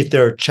 If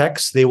there are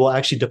checks, they will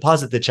actually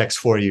deposit the checks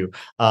for you.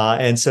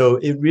 And so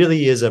it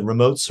really is a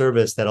remote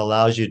service that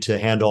allows you to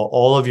handle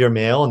all of your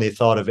mail, and they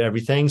thought of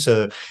everything.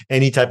 So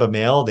any type of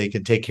mail they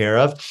can take care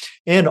of.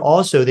 And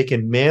also they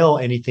can mail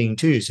anything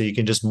too. So you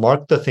can just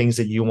mark the things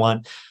that you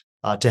want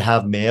to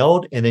have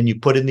mailed, and then you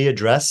put in the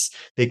address.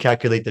 They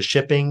calculate the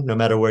shipping no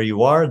matter where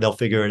you are. They'll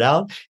figure it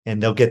out,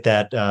 and they'll get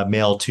that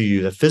mail to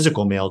you, the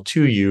physical mail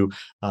to you,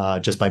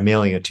 just by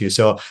mailing it to you.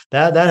 So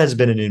that has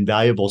been an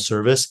invaluable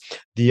service.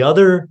 The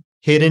other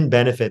hidden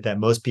benefit that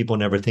most people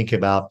never think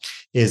about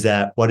is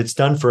that what it's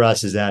done for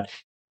us is that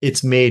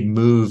it's made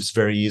moves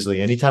very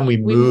easily. Anytime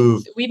we've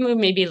moved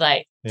maybe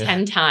like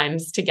 10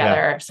 times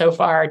together so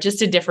far, just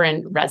to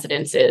different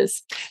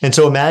residences. And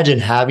so imagine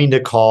having to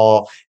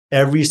call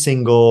every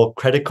single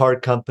credit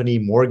card company,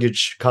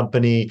 mortgage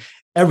company,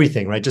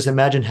 everything, right? Just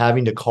imagine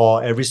having to call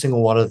every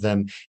single one of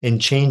them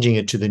and changing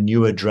it to the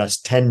new address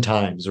 10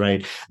 times,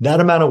 right? That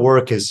amount of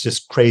work is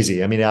just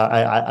crazy. I mean,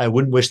 I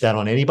wouldn't wish that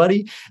on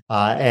anybody.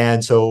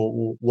 And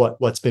so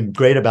what's been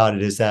great about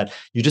it is that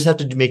you just have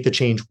to make the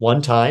change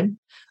one time.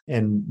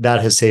 And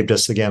that has saved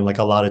us, again, like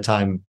a lot of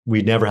time.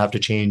 We never have to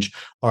change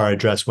our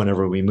address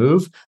whenever we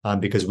move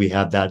because we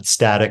have that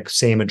static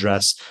same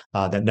address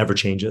that never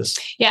changes.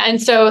 Yeah.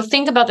 And so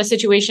think about the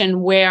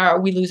situation where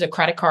we lose a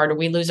credit card or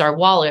we lose our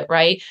wallet,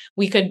 right?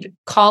 We could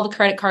call the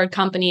credit card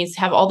companies,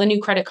 have all the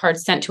new credit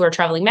cards sent to our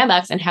traveling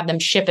mailbox, and have them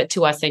ship it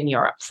to us in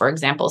Europe, for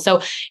example.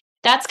 So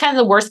that's kind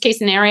of the worst case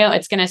scenario.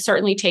 It's going to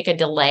certainly take a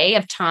delay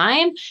of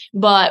time,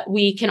 but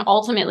we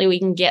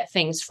can get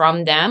things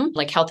from them,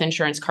 like health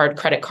insurance card,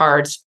 credit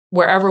cards,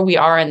 wherever we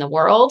are in the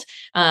world,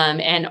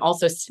 and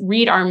also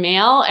read our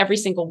mail every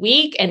single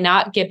week and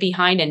not get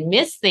behind and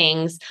miss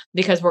things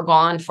because we're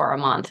gone for a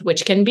month,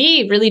 which can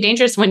be really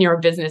dangerous when you're a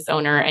business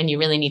owner and you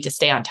really need to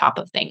stay on top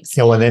of things.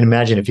 Yeah, well, and then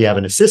imagine if you have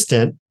an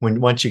assistant,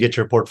 once you get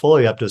your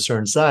portfolio up to a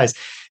certain size,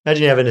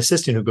 imagine you have an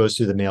assistant who goes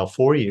through the mail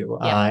for you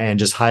and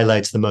just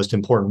highlights the most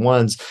important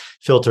ones,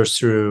 filters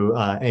through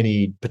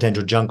any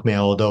potential junk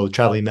mail, although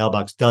Traveling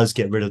Mailbox does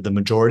get rid of the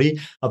majority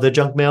of the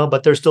junk mail,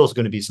 but there's still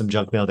going to be some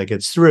junk mail that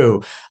gets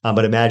through.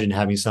 But imagine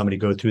having somebody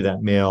go through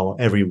that mail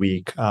every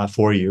week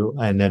for you,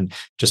 and then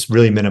just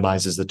really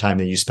minimizes the time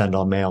that you spend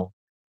on mail.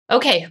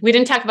 Okay, we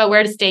didn't talk about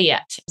where to stay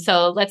yet.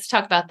 So let's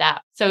talk about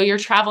that. So you're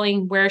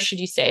traveling, where should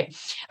you stay?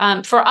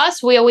 For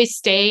us, we always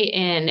stay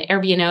in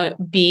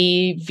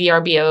Airbnb,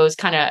 VRBOs,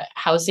 kind of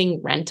housing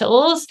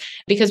rentals,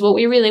 because what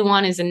we really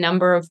want is a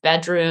number of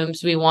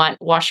bedrooms. We want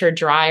washer,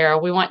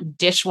 dryer, we want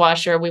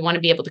dishwasher, we want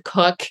to be able to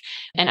cook.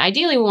 And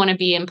ideally, we want to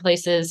be in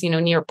places,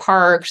 near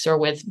parks or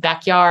with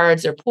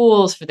backyards or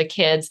pools for the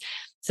kids,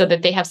 so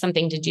that they have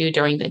something to do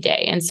during the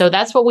day. And so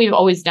that's what we've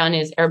always done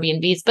is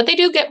Airbnbs, but they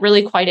do get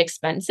really quite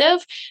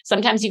expensive.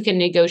 Sometimes you can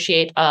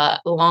negotiate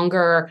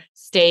longer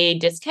stay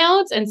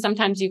discounts. And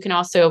sometimes you can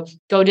also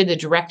go to the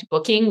direct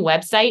booking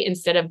website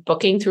instead of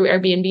booking through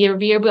Airbnb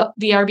or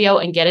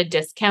VRBO and get a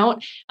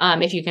discount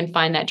if you can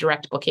find that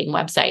direct booking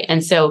website.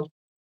 And so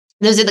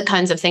those are the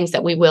kinds of things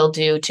that we will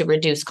do to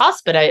reduce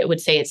costs, but I would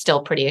say it's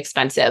still pretty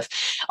expensive.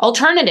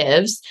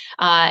 Alternatives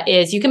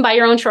is you can buy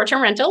your own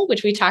short-term rental,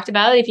 which we talked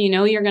about. If you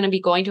know you're going to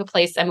be going to a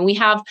place, we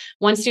have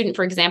one student,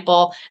 for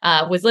example,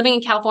 was living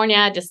in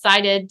California,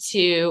 decided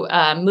to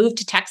move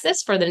to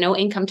Texas for the no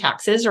income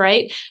taxes,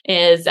 right?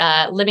 Is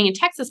living in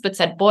Texas, but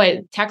said,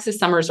 boy, Texas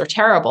summers are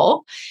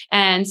terrible.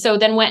 And so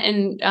then went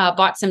and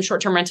bought some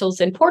short-term rentals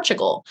in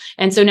Portugal.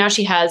 And so now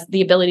she has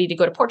the ability to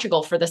go to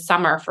Portugal for the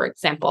summer, for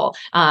example,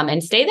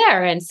 and stay there.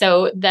 And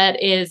so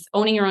that is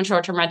owning your own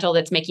short-term rental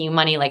that's making you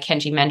money, like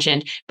Kenji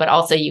mentioned, but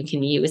also you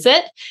can use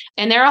it.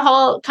 And there are a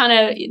whole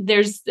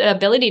there's the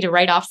ability to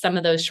write off some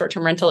of those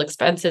short-term rental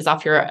expenses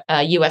off your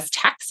US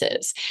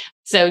taxes.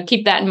 So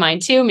keep that in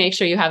mind too. Make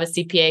sure you have a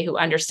CPA who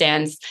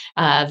understands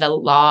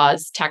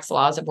the tax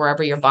laws of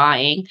wherever you're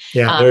buying.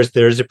 Yeah,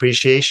 there's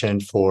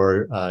appreciation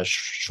for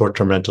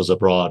short-term rentals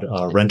abroad,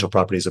 rental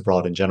properties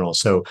abroad in general.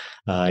 So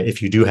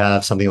if you do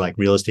have something like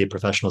real estate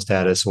professional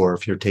status, or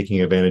if you're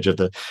taking advantage of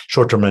the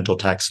short-term rental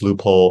tax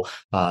loophole,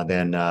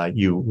 then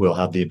you will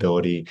have the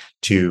ability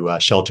to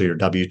shelter your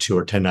W-2 or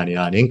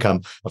 1099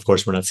 income. Of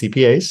course, we're not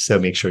CPAs, so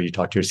make sure you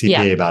talk to your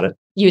CPA about it.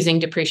 Using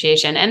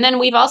depreciation. And then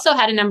we've also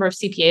had a number of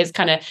CPAs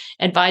kind of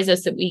advise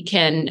us that we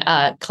can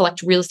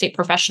collect real estate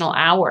professional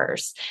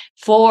hours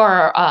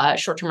for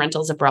short-term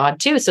rentals abroad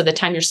too. So the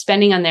time you're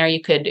spending on there,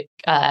 you could,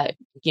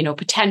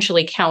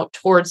 potentially count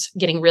towards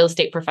getting real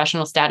estate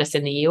professional status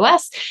in the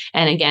US.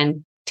 And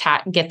again,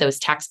 get those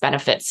tax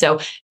benefits. So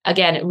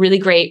again, really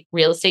great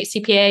real estate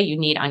CPA you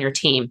need on your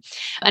team.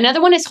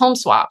 Another one is home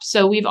swaps.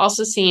 So we've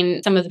also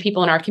seen some of the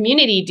people in our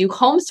community do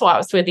home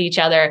swaps with each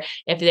other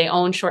if they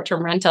own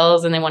short-term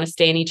rentals and they want to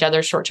stay in each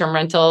other's short-term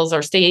rentals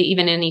or stay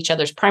even in each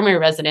other's primary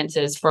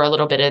residences for a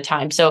little bit of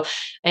time. So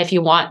if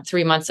you want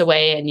 3 months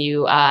away and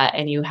you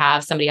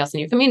have somebody else in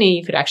your community,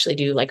 you could actually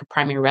do like a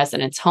primary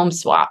residence home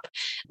swap,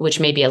 which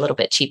may be a little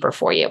bit cheaper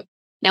for you.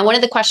 Now, one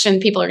of the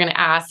questions people are going to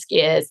ask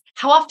is,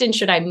 how often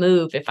should I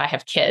move if I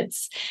have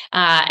kids?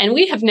 And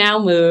we have now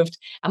moved.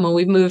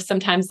 We've moved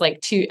sometimes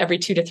like every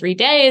 2 to 3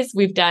 days.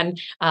 We've done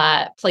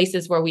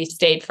places where we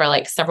stayed for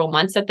like several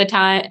months at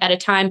a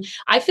time.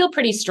 I feel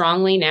pretty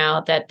strongly now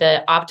that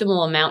the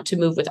optimal amount to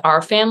move with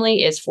our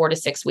family is 4 to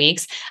 6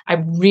 weeks.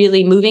 I'm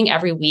really moving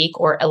every week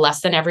or less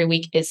than every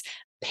week is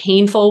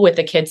painful with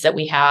the kids that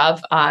we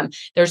have.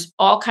 There's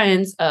all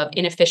kinds of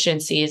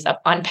inefficiencies of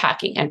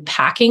unpacking and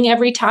packing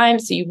every time.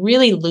 So you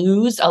really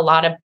lose a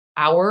lot of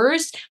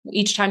hours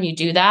each time you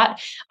do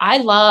that. I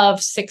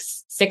love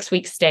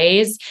six-week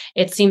stays.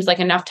 It seems like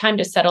enough time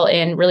to settle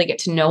in, really get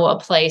to know a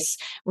place,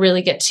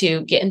 really get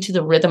into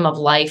the rhythm of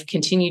life,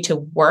 continue to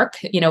work.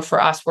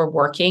 For us, we're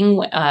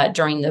working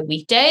during the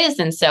weekdays.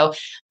 And so,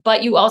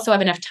 but you also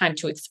have enough time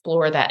to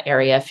explore that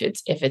area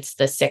if it's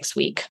the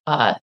 6-week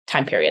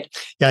time period.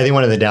 Yeah, I think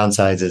one of the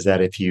downsides is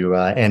that if you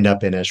end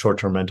up in a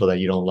short-term rental that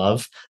you don't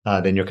love,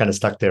 then you're kind of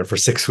stuck there for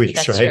 6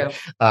 weeks, That's right?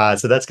 True.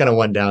 So that's kind of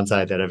one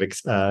downside that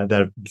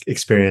I've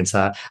experienced.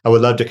 I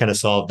would love to kind of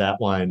solve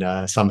that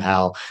one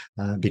somehow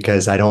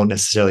because I don't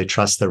necessarily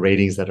trust the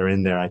ratings that are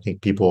in there. I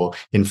think people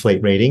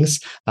inflate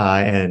ratings,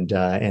 and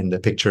the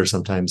pictures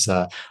sometimes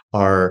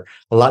are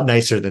a lot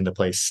nicer than the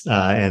place,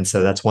 and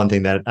so that's one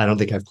thing that I don't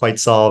think I've quite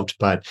solved.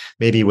 But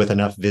maybe with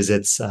enough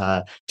visits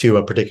to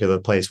a particular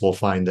place, we'll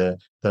find the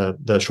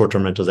the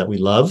short-term rentals that we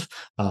love,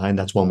 and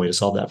that's one way to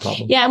solve that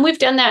problem. Yeah, and we've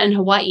done that in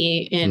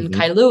Hawaii. In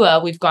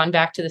Kailua, we've gone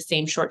back to the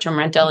same short-term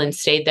rental and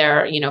stayed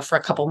there, for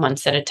a couple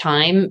months at a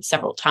time,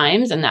 several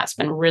times, and that's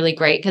been really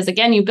great because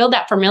again, you build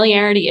that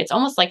familiarity. It's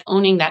almost like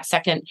owning that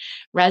second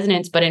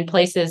residence, but in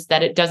places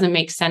that it doesn't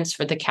make sense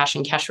for the cash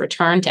and cash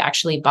return to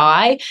actually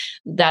buy.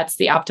 That's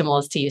the optimal,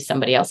 is to use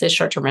somebody else's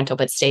short-term rental,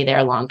 but stay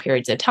there long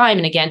periods of time.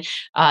 And again,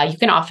 you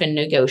can often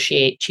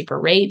negotiate cheaper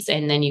rates,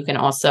 and then you can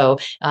also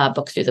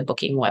book through the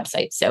booking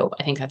website. So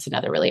I think that's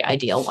another really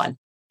ideal one.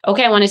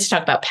 Okay, I wanted to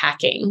talk about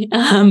packing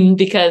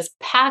because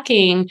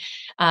packing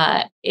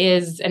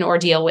is an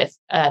ordeal with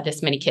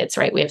this many kids,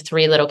 right? We have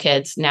 3 little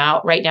kids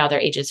now. Right now, they're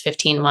ages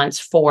 15 months,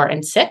 4,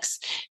 and 6.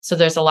 So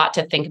there's a lot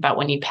to think about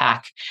when you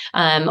pack.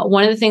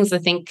 One of the things I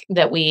think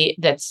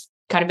that's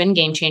kind of been a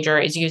game changer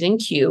is using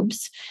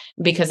cubes,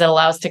 because it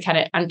allows to kind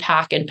of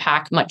unpack and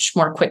pack much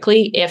more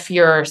quickly. If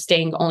you're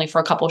staying only for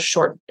a couple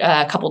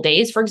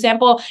days, for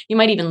example, you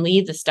might even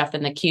leave the stuff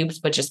in the cubes,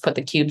 but just put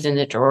the cubes in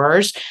the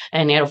drawers,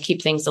 and it'll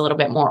keep things a little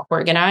bit more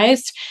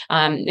organized.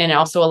 And it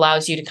also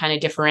allows you to kind of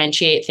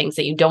differentiate things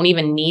that you don't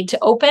even need to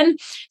open.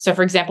 So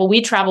for example,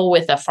 we travel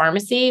with a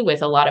pharmacy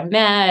with a lot of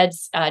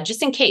meds,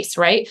 just in case,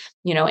 right?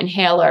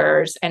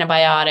 Inhalers,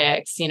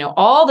 antibiotics,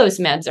 all those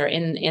meds are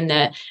in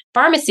the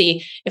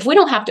pharmacy. If we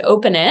don't have to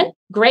open it,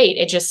 great.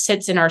 It just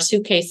sits in our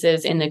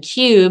suitcases in the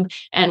cube,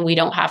 and we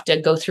don't have to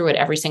go through it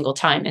every single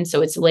time. And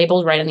so it's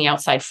labeled right on the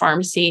outside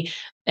pharmacy,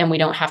 and we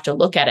don't have to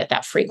look at it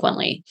that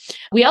frequently.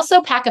 We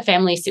also pack a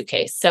family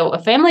suitcase. So a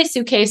family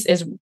suitcase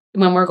is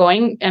when we're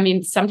going,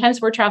 sometimes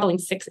we're traveling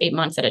 6-8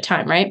 months at a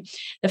time, right?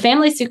 The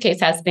family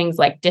suitcase has things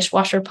like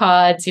dishwasher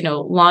pods,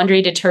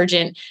 laundry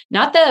detergent,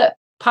 not the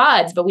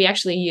pods, but we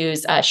actually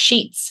use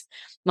sheets,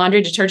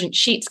 laundry detergent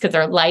sheets, because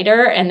they're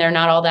lighter and they're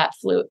not all that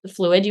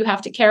fluid you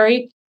have to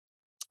carry.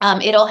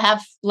 It'll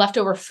have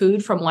leftover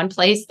food from one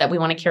place that we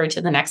want to carry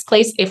to the next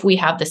place if we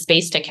have the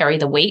space to carry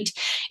the weight.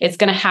 It's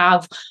going to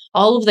have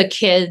all of the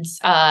kids'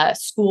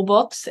 school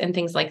books and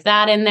things like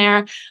that in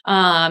there.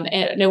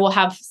 And it will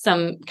have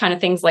some kind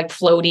of things like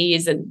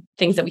floaties and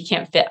things that we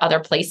can't fit other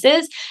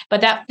places.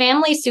 But that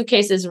family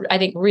suitcase is, I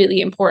think,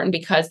 really important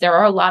because there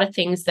are a lot of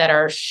things that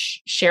are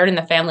shared in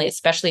the family,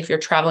 especially if you're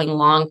traveling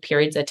long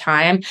periods of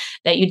time,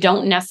 that you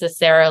don't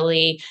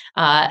necessarily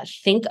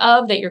think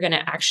of that you're going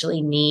to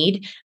actually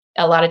need.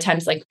 A lot of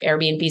times, like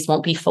Airbnbs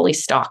won't be fully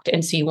stocked.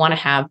 And so you want to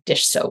have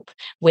dish soap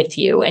with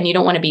you, and you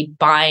don't want to be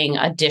buying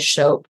a dish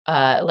soap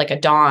like a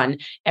Dawn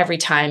every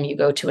time you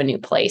go to a new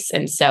place.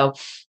 And so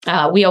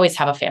we always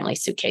have a family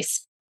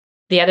suitcase.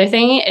 The other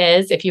thing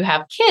is, if you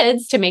have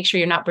kids, to make sure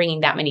you're not bringing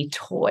that many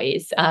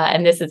toys.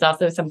 And this is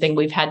also something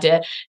we've had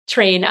to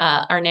train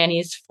our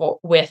nannies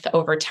with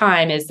over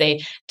time, is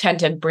they tend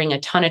to bring a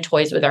ton of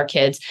toys with our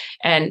kids.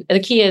 And the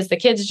key is the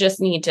kids just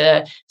need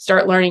to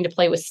start learning to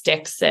play with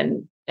sticks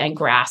and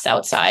grass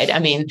outside.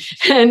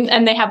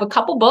 And they have a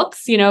couple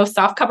books,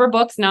 soft cover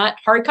books, not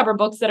hardcover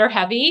books that are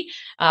heavy.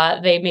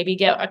 They maybe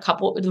get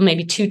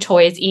maybe 2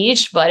 toys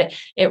each, but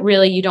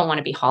you don't want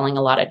to be hauling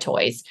a lot of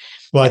toys.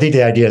 Well, I think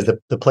the idea is that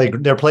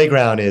their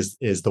playground is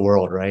the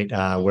world, right?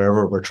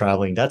 Wherever we're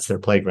traveling, that's their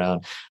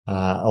playground.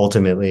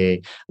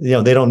 Ultimately,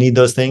 they don't need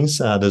those things,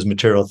 those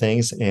material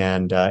things.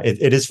 And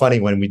it is funny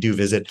when we do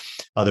visit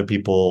other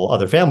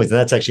families, and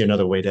that's actually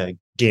another way to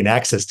gain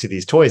access to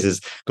these toys,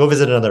 is go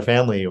visit another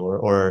family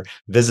or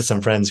visit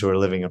some friends who are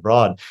living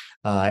abroad,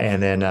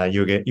 and then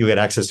you get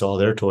access to all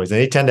their toys.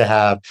 And they tend to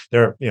have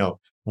their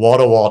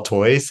wall-to-wall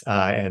toys,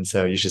 and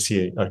so you should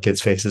see our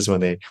kids' faces when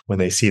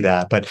they see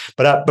that. But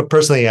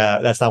personally,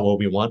 that's not what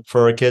we want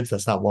for our kids.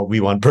 That's not what we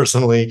want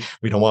personally.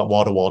 We don't want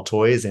wall-to-wall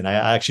toys, and I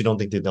actually don't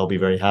think that they'll be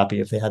very happy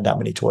if they had that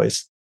many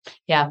toys.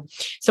 Yeah.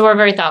 So we're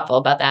very thoughtful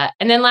about that.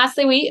 And then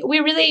lastly, we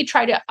really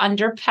try to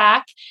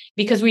underpack,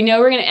 because we know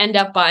we're going to end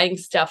up buying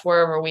stuff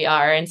wherever we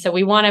are. And so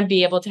we want to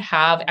be able to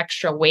have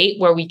extra weight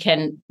where we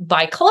can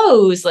buy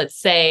clothes, let's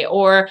say,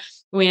 or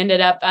we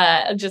ended up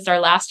just our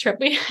last trip,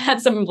 we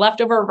had some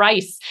leftover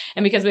rice.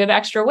 And because we have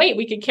extra weight,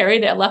 we could carry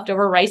that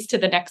leftover rice to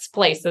the next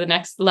place, so the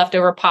next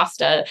leftover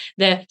pasta,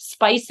 the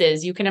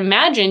spices. You can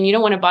imagine you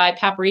don't want to buy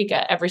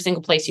paprika every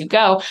single place you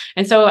go.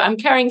 And so I'm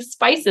carrying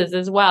spices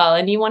as well.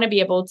 And you want to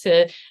be able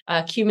to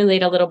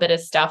accumulate a little bit of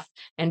stuff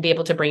and be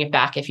able to bring it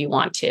back if you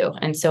want to.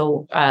 And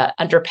so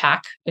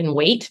underpack and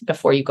weight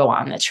before you go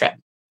on the trip.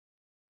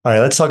 All right,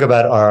 let's talk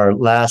about our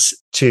last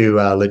 2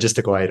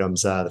 logistical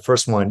items. The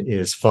first one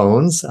is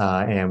phones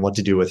and what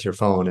to do with your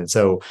phone. And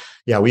so,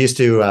 we used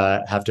to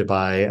have to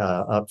buy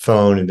a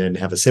phone and then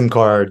have a SIM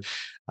card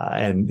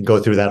and go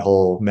through that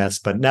whole mess.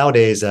 But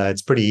nowadays,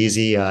 it's pretty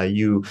easy.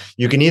 You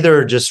can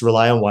either just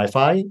rely on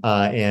Wi-Fi,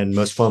 and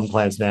most phone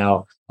plans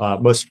now,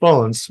 most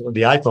phones,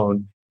 the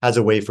iPhone has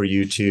a way for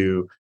you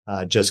to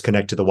just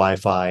connect to the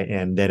Wi-Fi,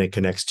 and then it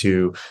connects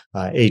to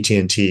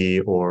AT&T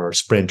or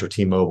Sprint or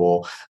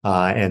T-Mobile.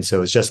 And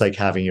so it's just like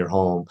having your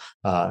home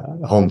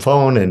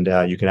phone,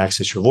 and you can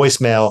access your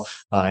voicemail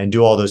and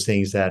do all those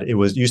things that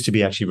used to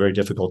be actually very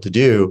difficult to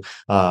do.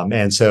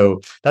 And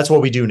so that's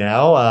what we do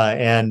now.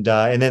 And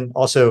then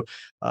also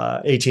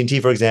AT&T,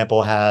 for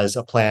example, has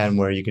a plan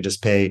where you can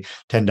just pay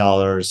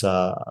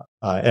 $10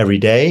 every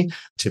day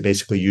to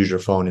basically use your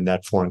phone in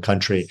that foreign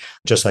country,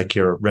 just like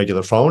your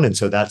regular phone. And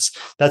so that's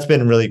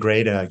been really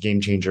great, a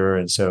game changer.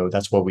 And so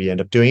that's what we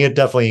end up doing. It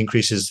definitely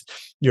increases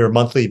your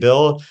monthly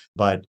bill,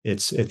 but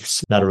it's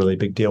not a really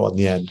big deal in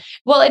the end.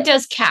 Well, it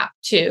does cap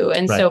too.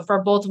 And Right. so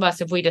for both of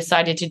us, if we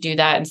decided to do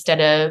that instead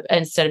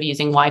of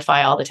using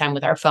Wi-Fi all the time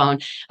with our phone,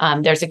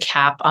 there's a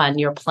cap on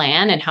your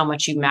plan and how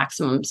much you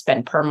maximum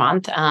spend per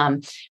month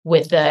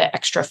with the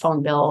extra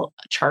phone bill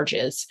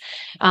charges.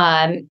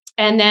 And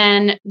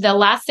then the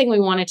last thing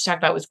we wanted to talk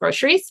about was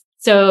groceries.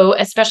 So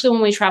especially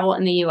when we travel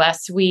in the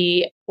US,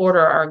 we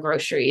order our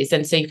groceries.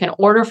 And so you can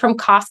order from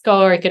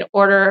Costco, or you can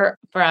order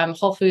from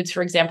Whole Foods,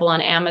 for example,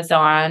 on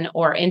Amazon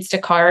or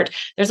Instacart.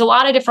 There's a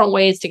lot of different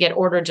ways to get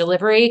order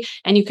delivery,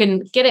 and you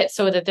can get it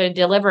so that they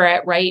deliver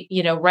it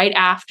right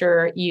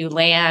after you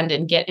land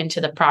and get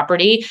into the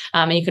property.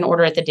 And you can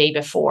order it the day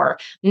before.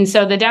 And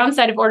so the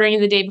downside of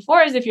ordering the day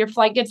before is if your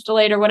flight gets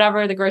delayed or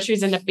whatever, the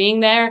groceries end up being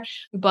there.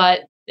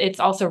 But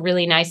it's also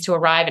really nice to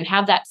arrive and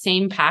have that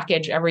same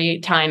package every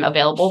time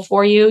available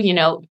for you,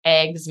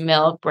 eggs,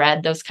 milk,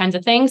 bread, those kinds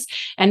of things.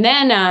 And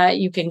then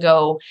you can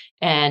go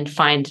and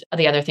find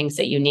the other things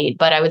that you need.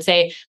 But I would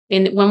say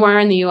when we're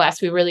in the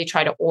US, we really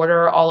try to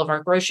order all of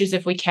our groceries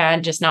if we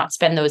can, just not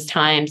spend those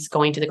times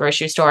going to the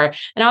grocery store.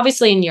 And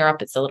obviously in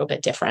Europe, it's a little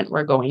bit different.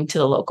 We're going to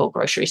the local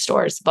grocery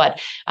stores, but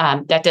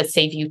that does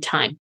save you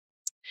time.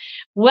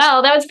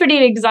 Well, that was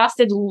pretty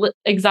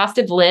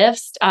exhaustive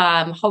list.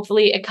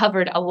 Hopefully it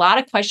covered a lot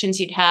of questions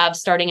you'd have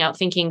starting out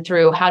thinking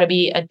through how to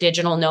be a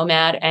digital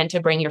nomad and to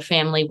bring your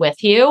family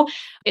with you.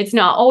 It's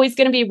not always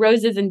going to be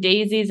roses and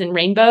daisies and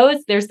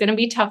rainbows. There's going to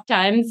be tough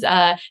times,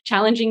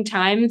 challenging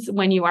times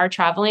when you are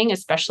traveling,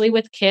 especially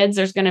with kids.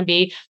 There's going to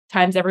be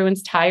times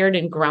everyone's tired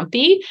and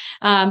grumpy.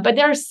 But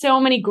there are so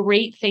many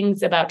great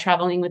things about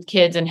traveling with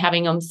kids and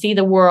having them see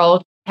the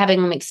world,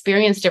 having them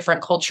experience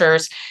different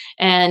cultures.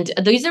 And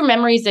these are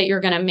memories that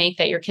you're going to make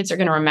that your kids are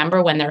going to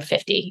remember when they're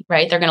 50,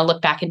 right? They're going to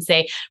look back and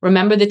say,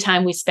 remember the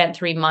time we spent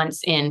 3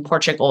 months in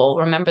Portugal.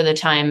 Remember the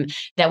time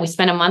that we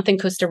spent a month in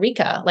Costa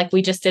Rica, like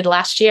we just did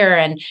last year.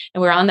 And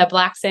we're on the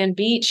black sand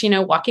beach,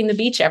 walking the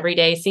beach every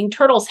day, seeing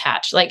turtles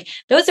hatch. Like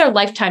those are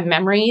lifetime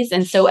memories.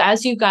 And so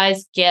as you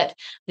guys get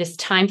this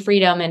time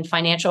freedom and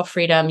financial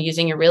freedom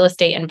using your real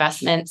estate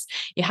investments,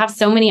 you have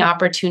so many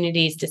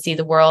opportunities to see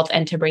the world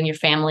and to bring your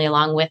family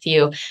along with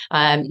you.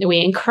 We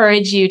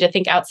encourage you to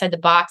think outside the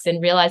box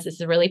and realize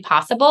this is really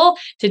possible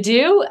to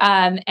do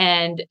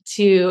and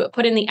to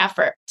put in the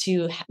effort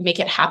to make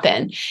it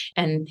happen.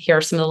 And here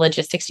are some of the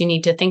logistics you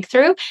need to think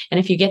through. And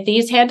if you get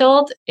these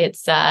handled,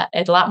 it's a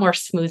lot more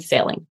smooth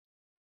sailing.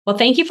 Well,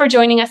 thank you for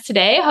joining us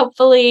today.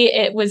 Hopefully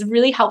it was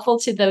really helpful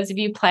to those of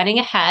you planning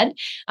ahead.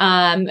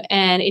 And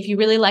if you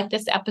really like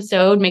this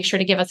episode, make sure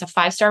to give us a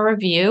 5-star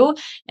review.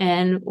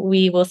 And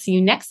we will see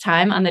you next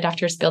time on the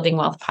Doctors Building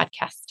Wealth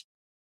podcast.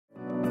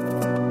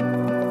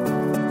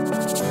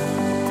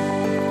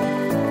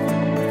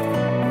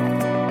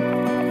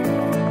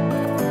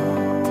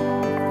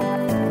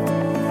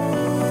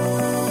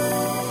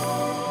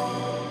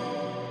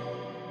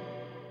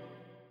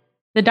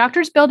 The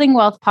Doctors Building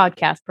Wealth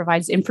podcast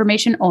provides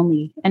information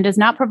only and does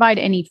not provide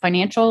any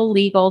financial,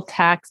 legal,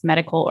 tax,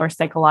 medical, or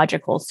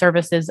psychological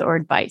services or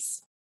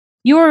advice.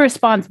 You are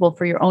responsible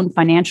for your own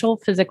financial,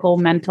 physical,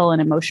 mental,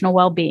 and emotional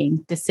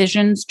well-being,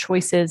 decisions,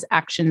 choices,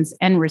 actions,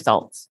 and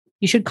results.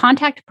 You should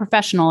contact a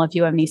professional if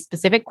you have any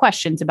specific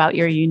questions about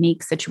your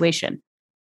unique situation.